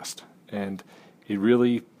podcast, and it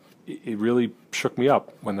really shook me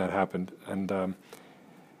up when that happened. And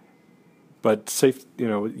but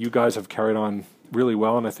you guys have carried on really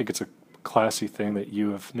well, and I think it's a classy thing that you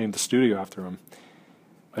have named the studio after him.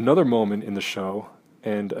 Another moment in the show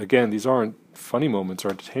And again, these aren't funny moments or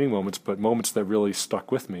entertaining moments, but moments that really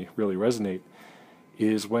stuck with me, really resonate,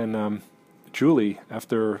 is when Julie,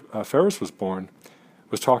 after Ferris was born,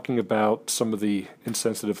 was talking about some of the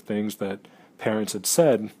insensitive things that parents had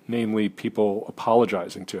said, namely people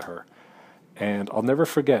apologizing to her. And I'll never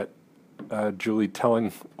forget Julie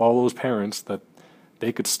telling all those parents that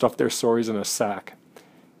they could stuff their sorries in a sack.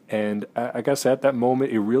 And I guess at that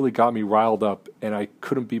moment, it really got me riled up, and I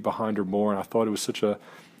couldn't be behind her more. And I thought it was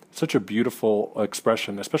such a beautiful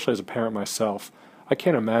expression, especially as a parent myself. I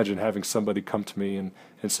can't imagine having somebody come to me and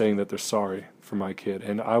saying that they're sorry for my kid.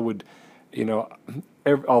 And I would,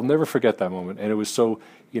 I'll never forget that moment. And it was so,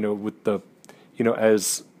 with the,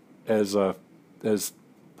 as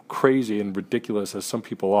crazy and ridiculous as some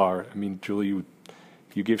people are. I mean, Julie,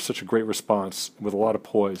 you gave such a great response with a lot of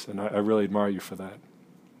poise, and I really admire you for that.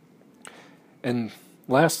 And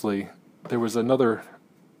lastly, there was another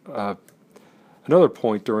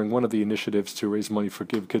point during one of the initiatives to raise money for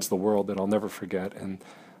Give Kids the World that I'll never forget, and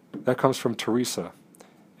that comes from Teresa.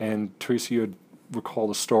 And Teresa, you had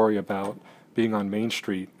recalled a story about being on Main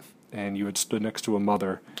Street, and you had stood next to a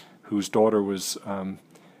mother whose daughter was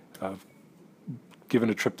given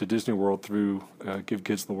a trip to Disney World through Give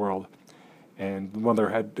Kids the World. And the mother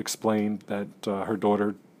had explained that her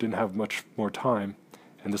daughter didn't have much more time,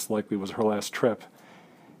 and this likely was her last trip,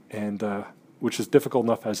 and which is difficult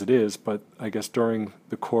enough as it is, but I guess during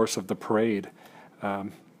the course of the parade,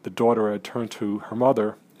 the daughter had turned to her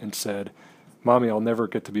mother and said, "Mommy, I'll never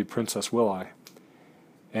get to be princess, will I?"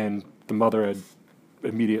 And the mother had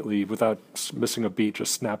immediately, without missing a beat,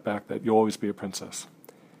 just snapped back that you'll always be a princess.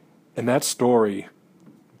 And that story,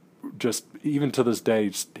 just even to this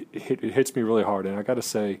day, it hits me really hard. And I got to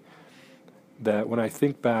say that when I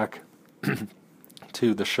think back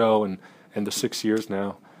to the show and the 6 years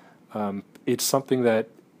now, it's something that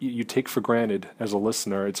you take for granted as a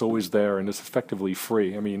listener. It's always there, and it's effectively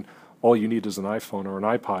free. I mean, all you need is an iPhone or an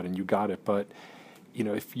iPod, and you got it. But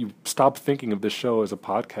if you stop thinking of this show as a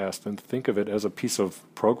podcast and think of it as a piece of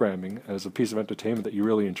programming, as a piece of entertainment that you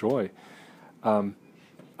really enjoy,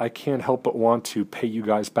 I can't help but want to pay you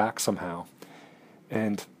guys back somehow.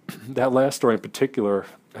 And that last story in particular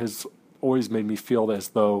has always made me feel as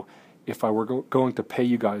though if I were going to pay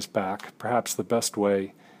you guys back, perhaps the best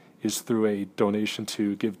way is through a donation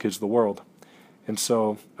to Give Kids the World. And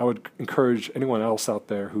so I would encourage anyone else out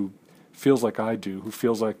there who feels like I do, who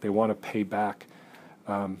feels like they want to pay back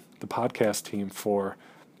the podcast team for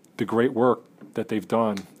the great work that they've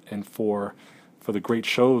done, and for the great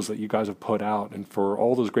shows that you guys have put out, and for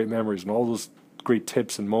all those great memories and all those great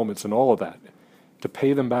tips and moments and all of that, to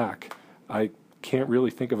pay them back. I can't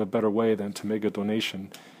really think of a better way than to make a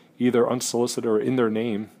donation, either unsolicited or in their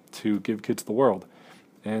name, to Give Kids the World.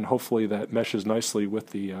 And hopefully that meshes nicely with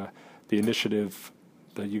the initiative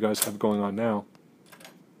that you guys have going on now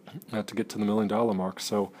to get to the $1 million mark.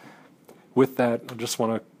 So with that, I just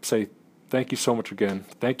want to say thank you so much again.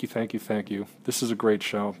 Thank you, thank you, thank you. This is a great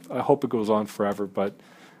show. I hope it goes on forever, but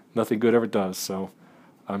nothing good ever does, so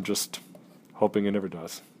I'm just hoping it never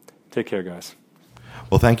does. Take care, guys.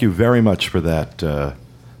 Well, thank you very much for that,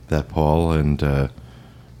 Paul, and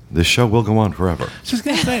this show will go on forever. Just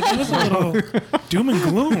gonna say, it was a little doom and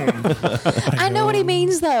gloom. I know what he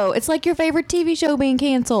means, though. It's like your favorite TV show being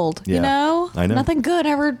canceled. Yeah, you know? I know. Nothing good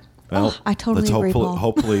ever. Well, I totally agree, Paul.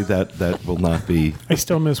 Hopefully that will not be I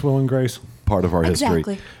still miss Will and Grace. part of our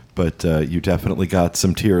Exactly. history. But you definitely got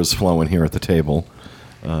some tears flowing here at the table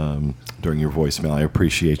during your voicemail. I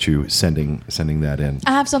appreciate you sending that in.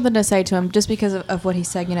 I have something to say to him just because of what he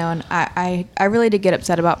said, and I really did get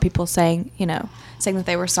upset about people saying that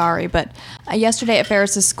they were sorry. But yesterday at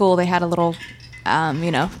Ferris's school, they had a little,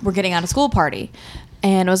 we're getting out of school party.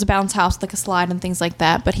 And it was a bounce house, like a slide and things like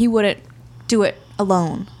that. But he wouldn't do it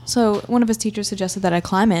alone. So one of his teachers suggested that I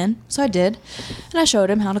climb in. So I did. And I showed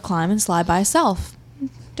him how to climb and slide by himself.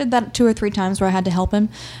 Did that 2 or 3 times where I had to help him.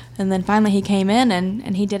 And then finally he came in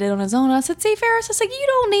and he did it on his own. I said, "See, Ferris," I said, "you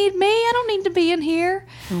don't need me. I don't need to be in here."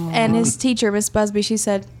 Aww. And his teacher, Miss Busby, she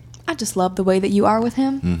said, "I just love the way that you are with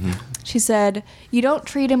him." Mm-hmm. She said, "You don't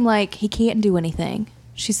treat him like he can't do anything."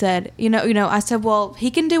 She said, I said, "Well,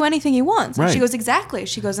 he can do anything he wants." Right. She goes, "Exactly."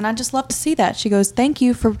 She goes, "And I just love to see that." She goes, "Thank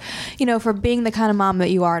you for being the kind of mom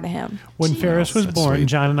that you are to him." When Ferris was born, sweet.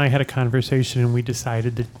 John and I had a conversation, and we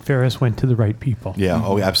decided that Ferris went to the right people. Yeah,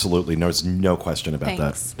 oh, absolutely. There's no question about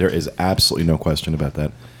Thanks. that. There is absolutely no question about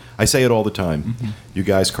that. I say it all the time. Mm-hmm. You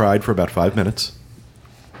guys cried for about 5 minutes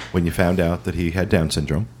when you found out that he had Down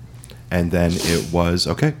syndrome. And then it was,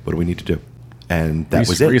 okay, what do we need to do? And that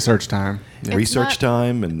was it. Research time. Yeah. Research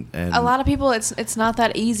time, and a lot of people, it's not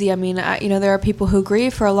that easy. I mean, there are people who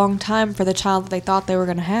grieve for a long time for the child that they thought they were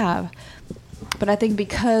going to have. But I think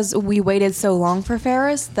because we waited so long for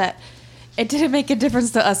Ferris that it didn't make a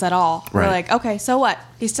difference to us at all. Right. We're like, okay, so what?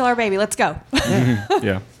 He's still our baby. Let's go.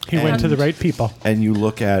 Yeah. He went to the right people. And you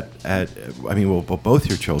look at both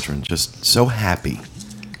your children just so happy.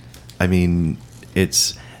 I mean,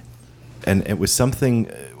 it was something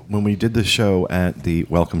when we did the show at the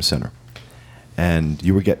Welcome Center, and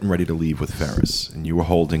you were getting ready to leave with Ferris, and you were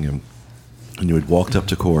holding him, and you had walked up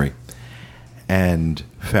to Corey, and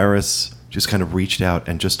Ferris just kind of reached out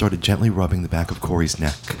and just started gently rubbing the back of Corey's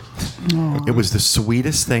neck. Aww. It was the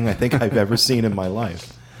sweetest thing I think I've ever seen in my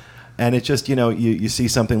life. And it just, you see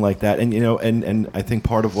something like that. And, and I think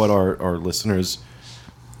part of what our listeners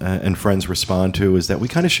and friends respond to is that we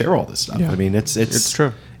kind of share all this stuff. Yeah. I mean, it's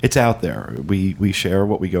true. It's out there. We share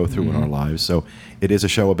what we go through in our lives. So it is a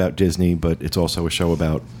show about Disney, but it's also a show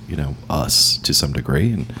about, us to some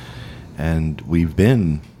degree. And we've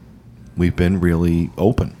been really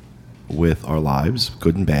open with our lives,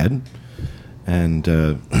 good and bad. And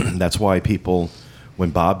that's why when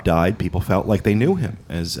Bob died, people felt like they knew him.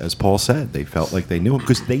 As Paul said, they felt like they knew him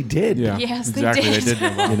because they did. Yeah. Yes, exactly. they did.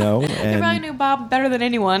 They did know Bob. They and probably knew Bob better than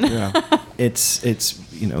anyone. Yeah. it's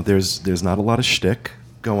there's not a lot of shtick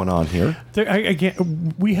going on here.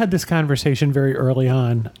 We had this conversation very early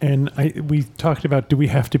on, and we talked about, do we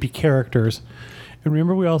have to be characters? And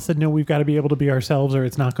remember, we all said, no, we've got to be able to be ourselves or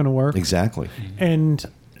it's not going to work. Exactly. And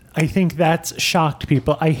I think that's shocked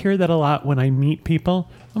people. I hear that a lot when I meet people.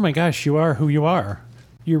 Oh my gosh, you are who you are.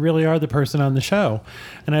 You really are the person on the show.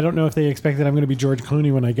 And I don't know if they expect that I'm going to be George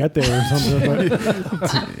Clooney when I get there or something.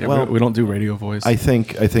 But Yeah, we don't do radio voice. I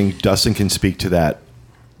think Dustin can speak to that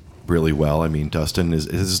really well. I mean, Dustin this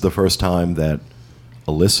is the first time that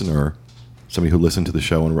a listener, somebody who listened to the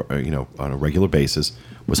show on a regular basis,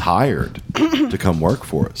 was hired to come work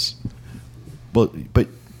for us. But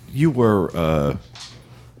you were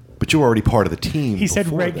already part of the team. he said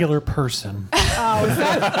before regular that. person. Oh, is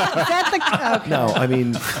that the? Okay. No, I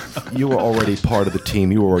mean, you were already part of the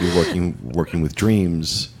team. You were already working with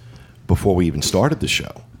Dreams before we even started the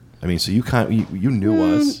show. I mean, so you knew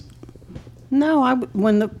us. No,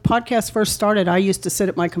 when the podcast first started, I used to sit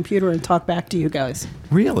at my computer and talk back to you guys.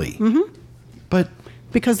 Really? Mm-hmm. But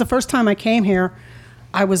because the first time I came here,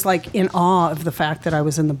 I was like in awe of the fact that I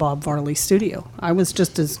was in the Bob Varley studio. I was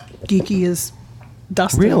just as geeky as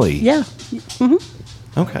Dustin. Really? Yeah.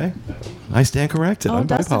 Mm-hmm. Okay. I stand corrected. I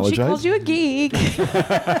Dustin, apologize. she called you a geek.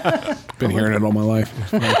 Been hearing it all my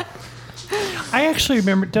life. I actually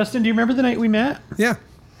remember, Dustin, do you remember the night we met? Yeah.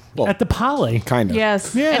 Well, At the Poly. kind of.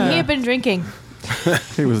 Yes. Yeah. And he had been drinking.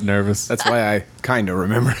 He was nervous. That's why I kind of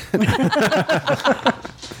remember.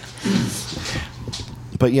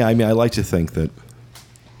 But yeah, I mean, I like to think that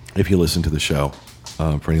if you listen to the show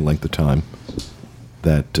for any length of time,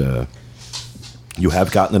 that you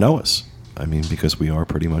have gotten to know us. I mean, because we are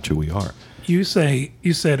pretty much who we are. You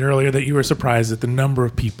said earlier that you were surprised at the number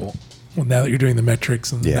of people. Well, now that you're doing the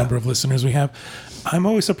metrics and the number of listeners we have, I'm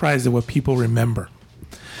always surprised at what people remember.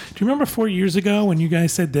 Do you remember 4 years ago when you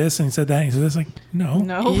guys said this and said that? And you said this, like, no.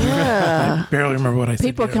 Yeah. I barely remember what I said.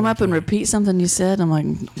 People come up and repeat something you said. I'm like,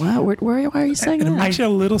 wow, why are you saying And it that? makes you a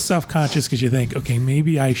little self-conscious because you think, okay,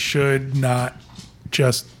 maybe I should not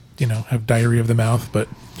just, have diarrhea of the mouth, but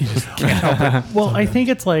you just can't help it. Well, I think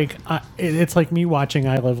it's like me watching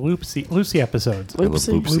I Love Lucy episodes.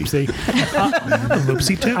 Oopsie.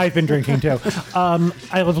 Loopsy too. I've been drinking too.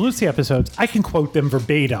 I Love Lucy episodes. I can quote them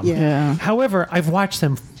verbatim. Yeah. However, I've watched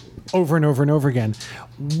them over and over and over again.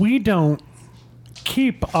 We don't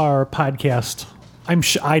keep our podcast.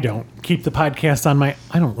 I don't keep the podcast on my.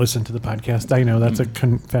 I don't listen to the podcast. I know that's a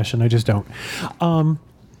confession. I just don't.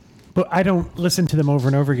 But I don't listen to them over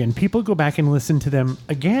and over again. People go back and listen to them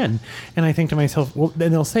again, and I think to myself, well,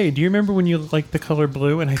 then they'll say, "Do you remember when you liked the color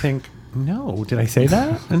blue?" And I think, "No, did I say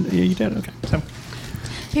that?" And yeah, you did. Okay, so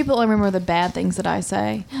People only remember the bad things that I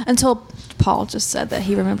say until Paul just said that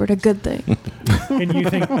he remembered a good thing. and you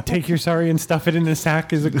think take your sorry and stuff it in a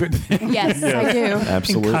sack is a good thing? Yes, I do.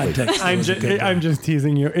 Absolutely. Context. I'm just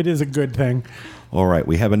teasing you. It is a good thing. All right,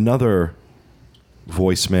 we have another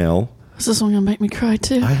voicemail. Is this one going to make me cry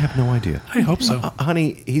too? I have no idea. I hope so.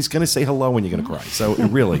 Honey, he's going to say hello when you're going to cry. So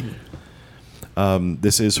really,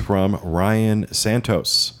 this is from Ryan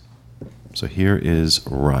Santos. So here is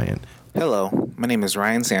Ryan. Hello, my name is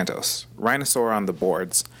Ryan Santos, Rhinosaur on the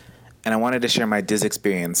boards, and I wanted to share my Diz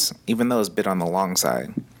experience, even though it's a bit on the long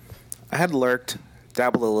side. I had lurked,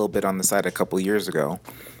 dabbled a little bit on the side a couple years ago,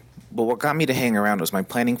 But what got me to hang around was my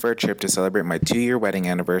planning for a trip to celebrate my 2-year wedding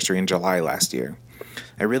anniversary in July last year.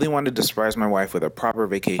 I really wanted to surprise my wife with a proper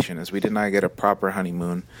vacation, as we did not get a proper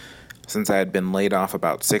honeymoon since I had been laid off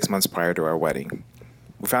about 6 months prior to our wedding.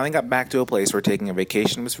 We finally got back to a place where taking a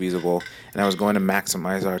vacation was feasible, and I was going to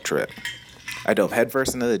maximize our trip. I dove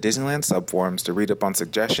headfirst into the Disneyland subforums to read up on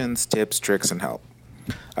suggestions, tips, tricks, and help.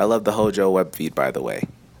 I love the Hojo web feed, by the way.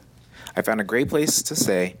 I found a great place to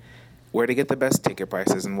stay, where to get the best ticket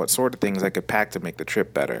prices, and what sort of things I could pack to make the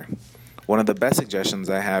trip better. One of the best suggestions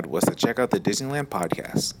I had was to check out the Disneyland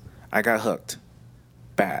podcast. I got hooked.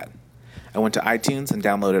 Bad. I went to iTunes and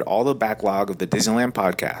downloaded all the backlog of the Disneyland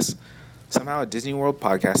podcasts. Somehow a Disney World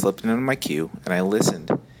podcast slipped into my queue, and I listened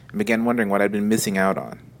and began wondering what I'd been missing out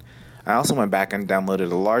on. I also went back and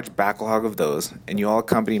downloaded a large backlog of those, and you all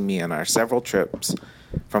accompanied me on our several trips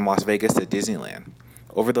from Las Vegas to Disneyland.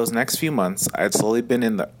 Over those next few months, I had slowly been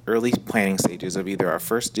in the early planning stages of either our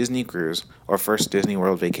first Disney cruise or first Disney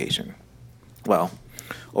World vacation. Well,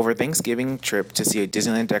 over Thanksgiving trip to see a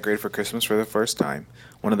Disneyland decorated for Christmas for the first time,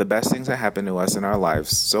 one of the best things that happened to us in our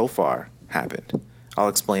lives so far happened. I'll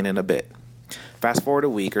explain in a bit. Fast forward a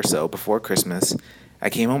week or so before Christmas, I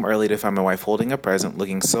came home early to find my wife holding a present,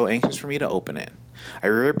 looking so anxious for me to open it. I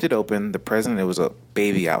ripped it open, the present, it was a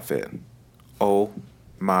baby outfit. Oh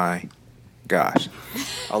my gosh.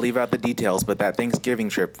 I'll leave out the details, but that Thanksgiving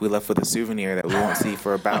trip, we left with a souvenir that we won't see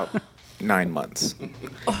for about 9 months.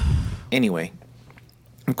 Anyway,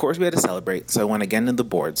 of course we had to celebrate, so I went again to the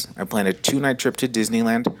boards. I planned a 2-night trip to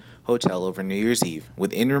Disneyland Hotel over New Year's Eve,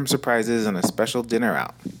 with in-room surprises and a special dinner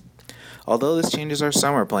out. Although this changes our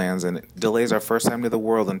summer plans and delays our first time to the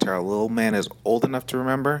world until our little man is old enough to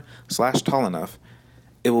remember / tall enough,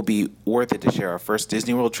 it will be worth it to share our first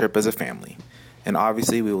Disney World trip as a family. And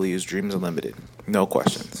obviously we will use Dreams Unlimited. No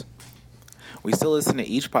questions. We still listen to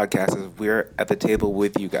each podcast as we're at the table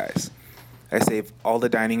with you guys. I save all the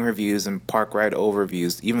dining reviews and park ride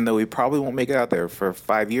overviews, even though we probably won't make it out there for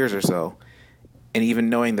 5 years or so, and even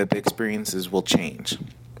knowing that the experiences will change.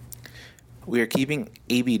 We are keeping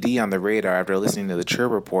ABD on the radar after listening to the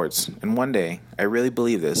trip reports, and one day, I really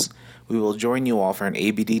believe this, we will join you all for an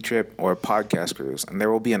ABD trip or a podcast cruise, and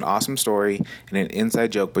there will be an awesome story and an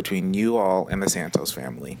inside joke between you all and the Santos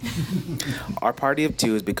family. Our party of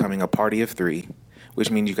 2 is becoming a party of 3, which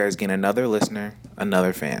means you guys gain another listener,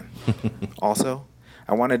 another fan. Also,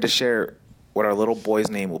 I wanted to share what our little boy's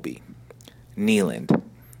name will be. Neeland.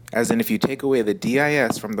 As in, if you take away the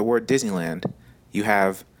DIS from the word Disneyland, you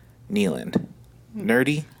have Neeland.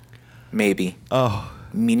 Nerdy? Maybe. Oh.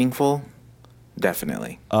 Meaningful?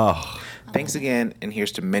 Definitely. Oh. Thanks again, and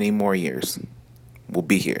here's to many more years. We'll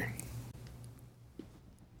be here.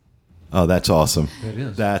 Oh, that's awesome. It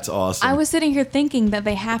is. That's awesome. I was sitting here thinking that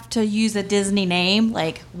they have to use a Disney name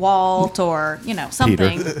like Walt or,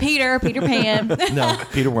 something. Peter Pan. No,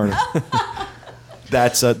 Peter Werner.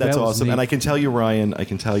 That's That was awesome. neat. And I can tell you, Ryan,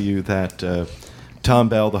 that Tom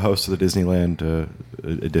Bell, the host of the Disneyland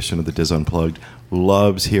edition of the Diz Unplugged,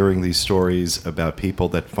 loves hearing these stories about people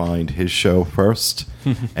that find his show first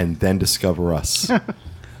and then discover us.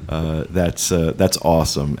 That's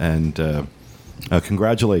awesome. And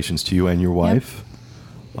congratulations to you and your wife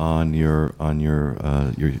on your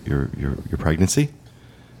pregnancy.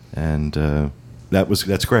 And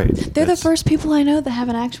that's great. They're the first people I know that have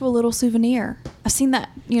an actual little souvenir. I've seen that,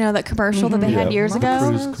 that commercial that they had years ago.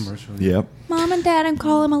 Cruise commercial. Yep. Mom and Dad, I'm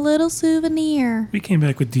calling him a little souvenir. We came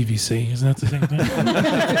back with DVC. Isn't that the same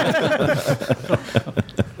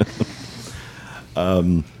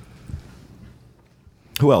thing?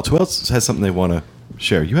 Who else has something they want to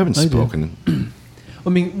share? You haven't I do. spoken. I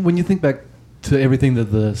mean, when you think back to everything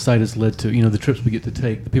that the site has led to, the trips we get to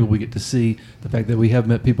take, the people we get to see, the fact that we have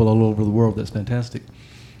met people all over the world, that's fantastic.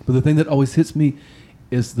 But the thing that always hits me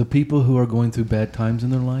is the people who are going through bad times in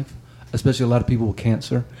their life, especially a lot of people with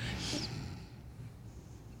cancer.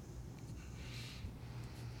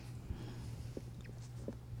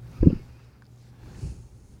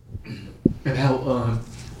 And how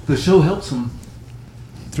the show helps them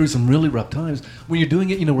through some really rough times. When you're doing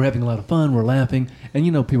it, we're having a lot of fun, we're laughing, and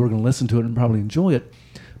people are going to listen to it and probably enjoy it.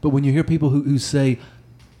 But when you hear people who say,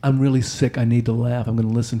 I'm really sick, I need to laugh, I'm going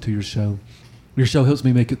to listen to your show. Your show helps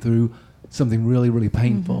me make it through something really, really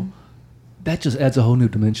painful. Mm-hmm. That just adds a whole new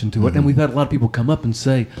dimension to it. Mm-hmm. And we've had a lot of people come up and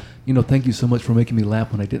say, thank you so much for making me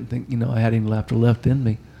laugh when I didn't think, I had any laughter left in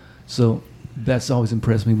me. So that's always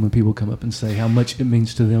impressed me when people come up and say how much it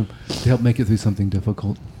means to them to help make it through something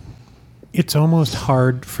difficult. It's almost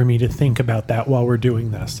hard for me to think about that while we're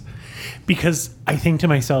doing this, because I think to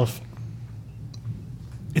myself,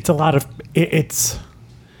 it's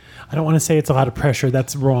I don't want to say it's a lot of pressure.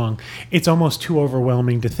 That's wrong. It's almost too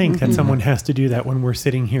overwhelming to think that someone has to do that when we're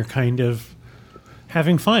sitting here kind of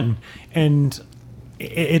having fun. And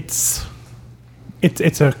it's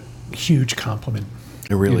a huge compliment.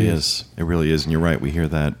 It really is. It really is. And you're right. We hear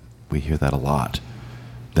that a lot,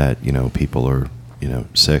 that, people are,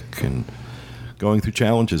 sick and going through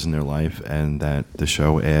challenges in their life, and that the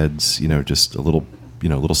show adds, just a little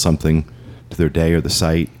something to their day, or the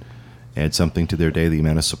site adds something to their day, the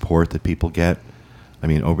amount of support that people get. I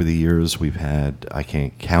mean, over the years, we've had,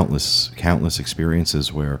 countless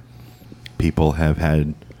experiences where people have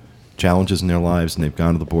had challenges in their lives, and they've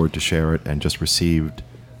gone to the board to share it and just received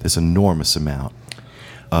this enormous amount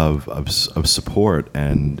of support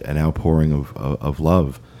and an outpouring of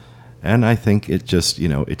love. And I think it just,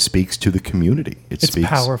 it speaks to the community. It's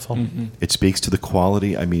powerful. It speaks to the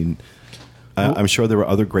quality. I mean, I'm sure there are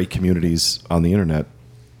other great communities on the internet.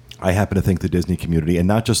 I happen to think the Disney community, and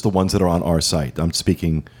not just the ones that are on our site, I'm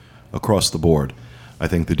speaking across the board, I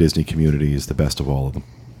think the Disney community is the best of all of them.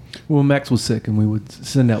 Well, Max was sick, and we would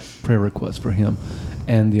send out prayer requests for him,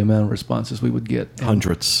 and the amount of responses we would get.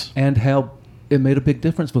 Hundreds. And how it made a big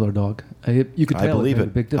difference with our dog. You could tell I believe it made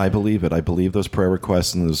a big difference. I believe it. I believe those prayer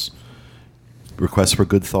requests and those requests for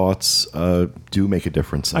good thoughts do make a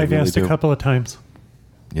difference. I've really asked a couple of times.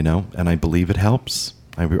 And I believe it helps.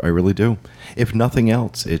 I really do. If nothing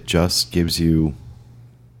else, it just gives you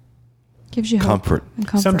comfort. And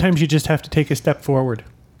comfort. Sometimes you just have to take a step forward.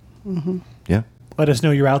 Yeah. Let us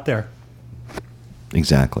know you're out there.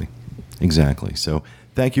 Exactly. So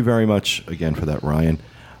thank you very much again for that, Ryan.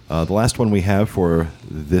 The last one we have for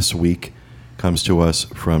this week comes to us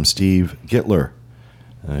from Steve Gittler,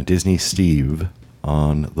 Disney Steve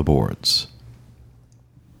on the boards.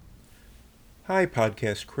 Hi,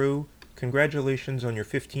 podcast crew. Congratulations on your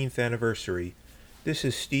 15th anniversary. This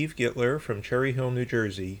is Steve Gittler from Cherry Hill, New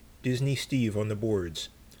Jersey, Disney Steve on the boards.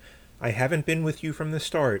 I haven't been with you from the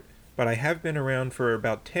start, but I have been around for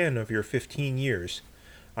about 10 of your 15 years.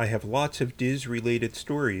 I have lots of Diz-related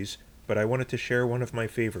stories, but I wanted to share one of my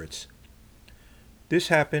favorites. This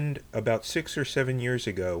happened about 6 or 7 years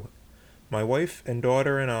ago. My wife and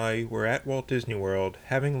daughter and I were at Walt Disney World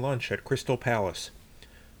having lunch at Crystal Palace.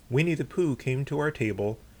 Winnie the Pooh came to our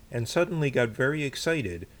table and suddenly got very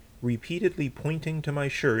excited, repeatedly pointing to my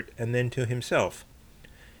shirt and then to himself.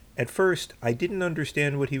 At first, I didn't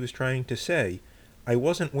understand what he was trying to say. I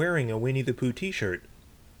wasn't wearing a Winnie the Pooh t-shirt.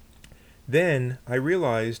 Then I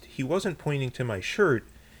realized he wasn't pointing to my shirt,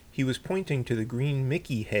 he was pointing to the green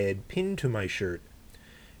Mickey head pinned to my shirt.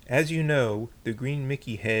 As you know, the green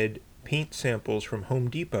Mickey head paint samples from Home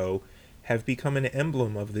Depot have become an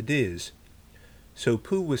emblem of the Diz. So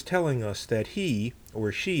Pooh was telling us that he,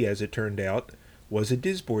 or she as it turned out, was a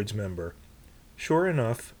Dizboards member. Sure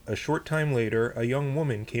enough, a short time later, a young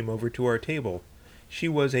woman came over to our table. She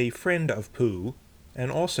was a friend of Pooh,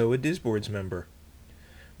 and also a Dizboards member.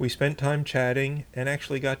 We spent time chatting, and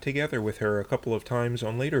actually got together with her a couple of times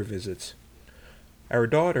on later visits. Our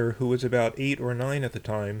daughter, who was about 8 or 9 at the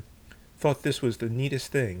time, thought this was the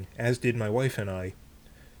neatest thing, as did my wife and I.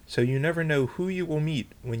 So you never know who you will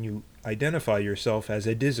meet when you identify yourself as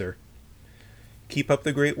a Dizzer. Keep up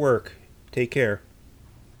the great work. Take care.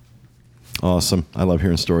 Awesome. I love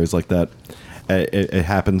hearing stories like that. It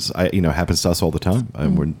happens. Happens to us all the time.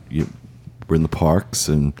 We're in the parks,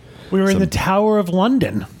 and we were in the Tower of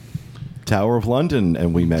London.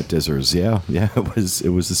 And we met Dizzers. Yeah.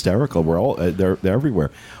 It was hysterical. We're all they're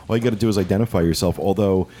everywhere. All you got to do is identify yourself.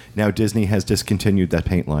 Although now Disney has discontinued that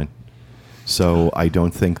paint line, so I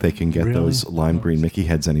don't think they can get those lime green Mickey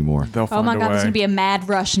heads anymore. Oh my God, there's gonna be a mad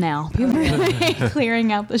rush now. People are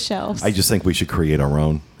clearing out the shelves. I just think we should create our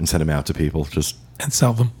own and send them out to people. And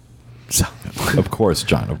sell them. So, of course,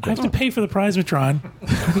 John. Of I course. have to pay for the Prizematron.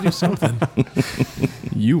 I can do something.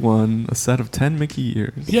 You won a set of 10 Mickey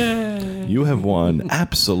ears. Yay! You have won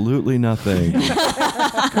absolutely nothing.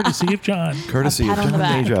 Courtesy of John. Courtesy of John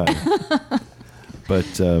Majai.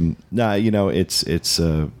 But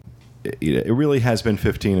it really has been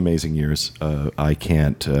 15 amazing years. I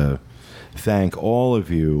can't thank all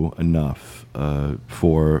of you enough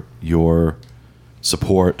for your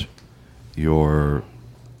support, your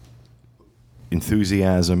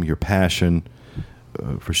enthusiasm, your passion,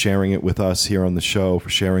 for sharing it with us here on the show, for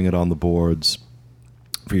sharing it on the boards,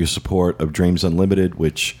 for your support of Dreams Unlimited,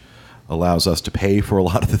 which allows us to pay for a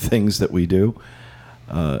lot of the things that we do,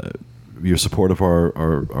 your support of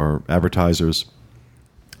our advertisers,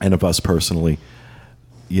 and of us personally.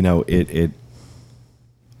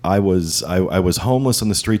 I was homeless on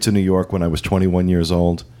the streets of New York when I was 21 years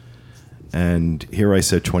old, and here I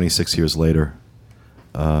sit 26 years later,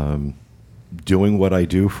 doing what I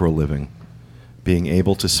do for a living, being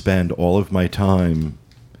able to spend all of my time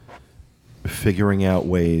figuring out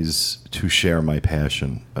ways to share my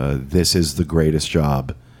passion. This is the greatest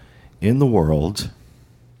job in the world.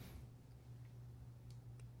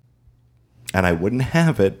 And I wouldn't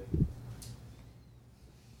have it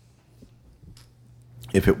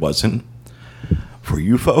if it wasn't for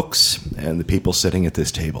you folks and the people sitting at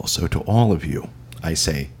this table. So to all of you, I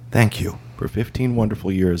say thank you for 15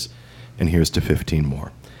 wonderful years, and here's to 15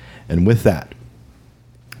 more. And with that,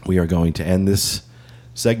 we are going to end this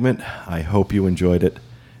segment. I hope you enjoyed it,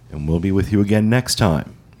 and we'll be with you again next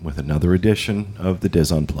time with another edition of the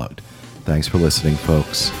Diz Unplugged. Thanks for listening,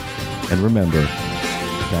 folks. And remember,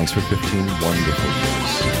 thanks for 15 wonderful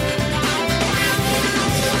years.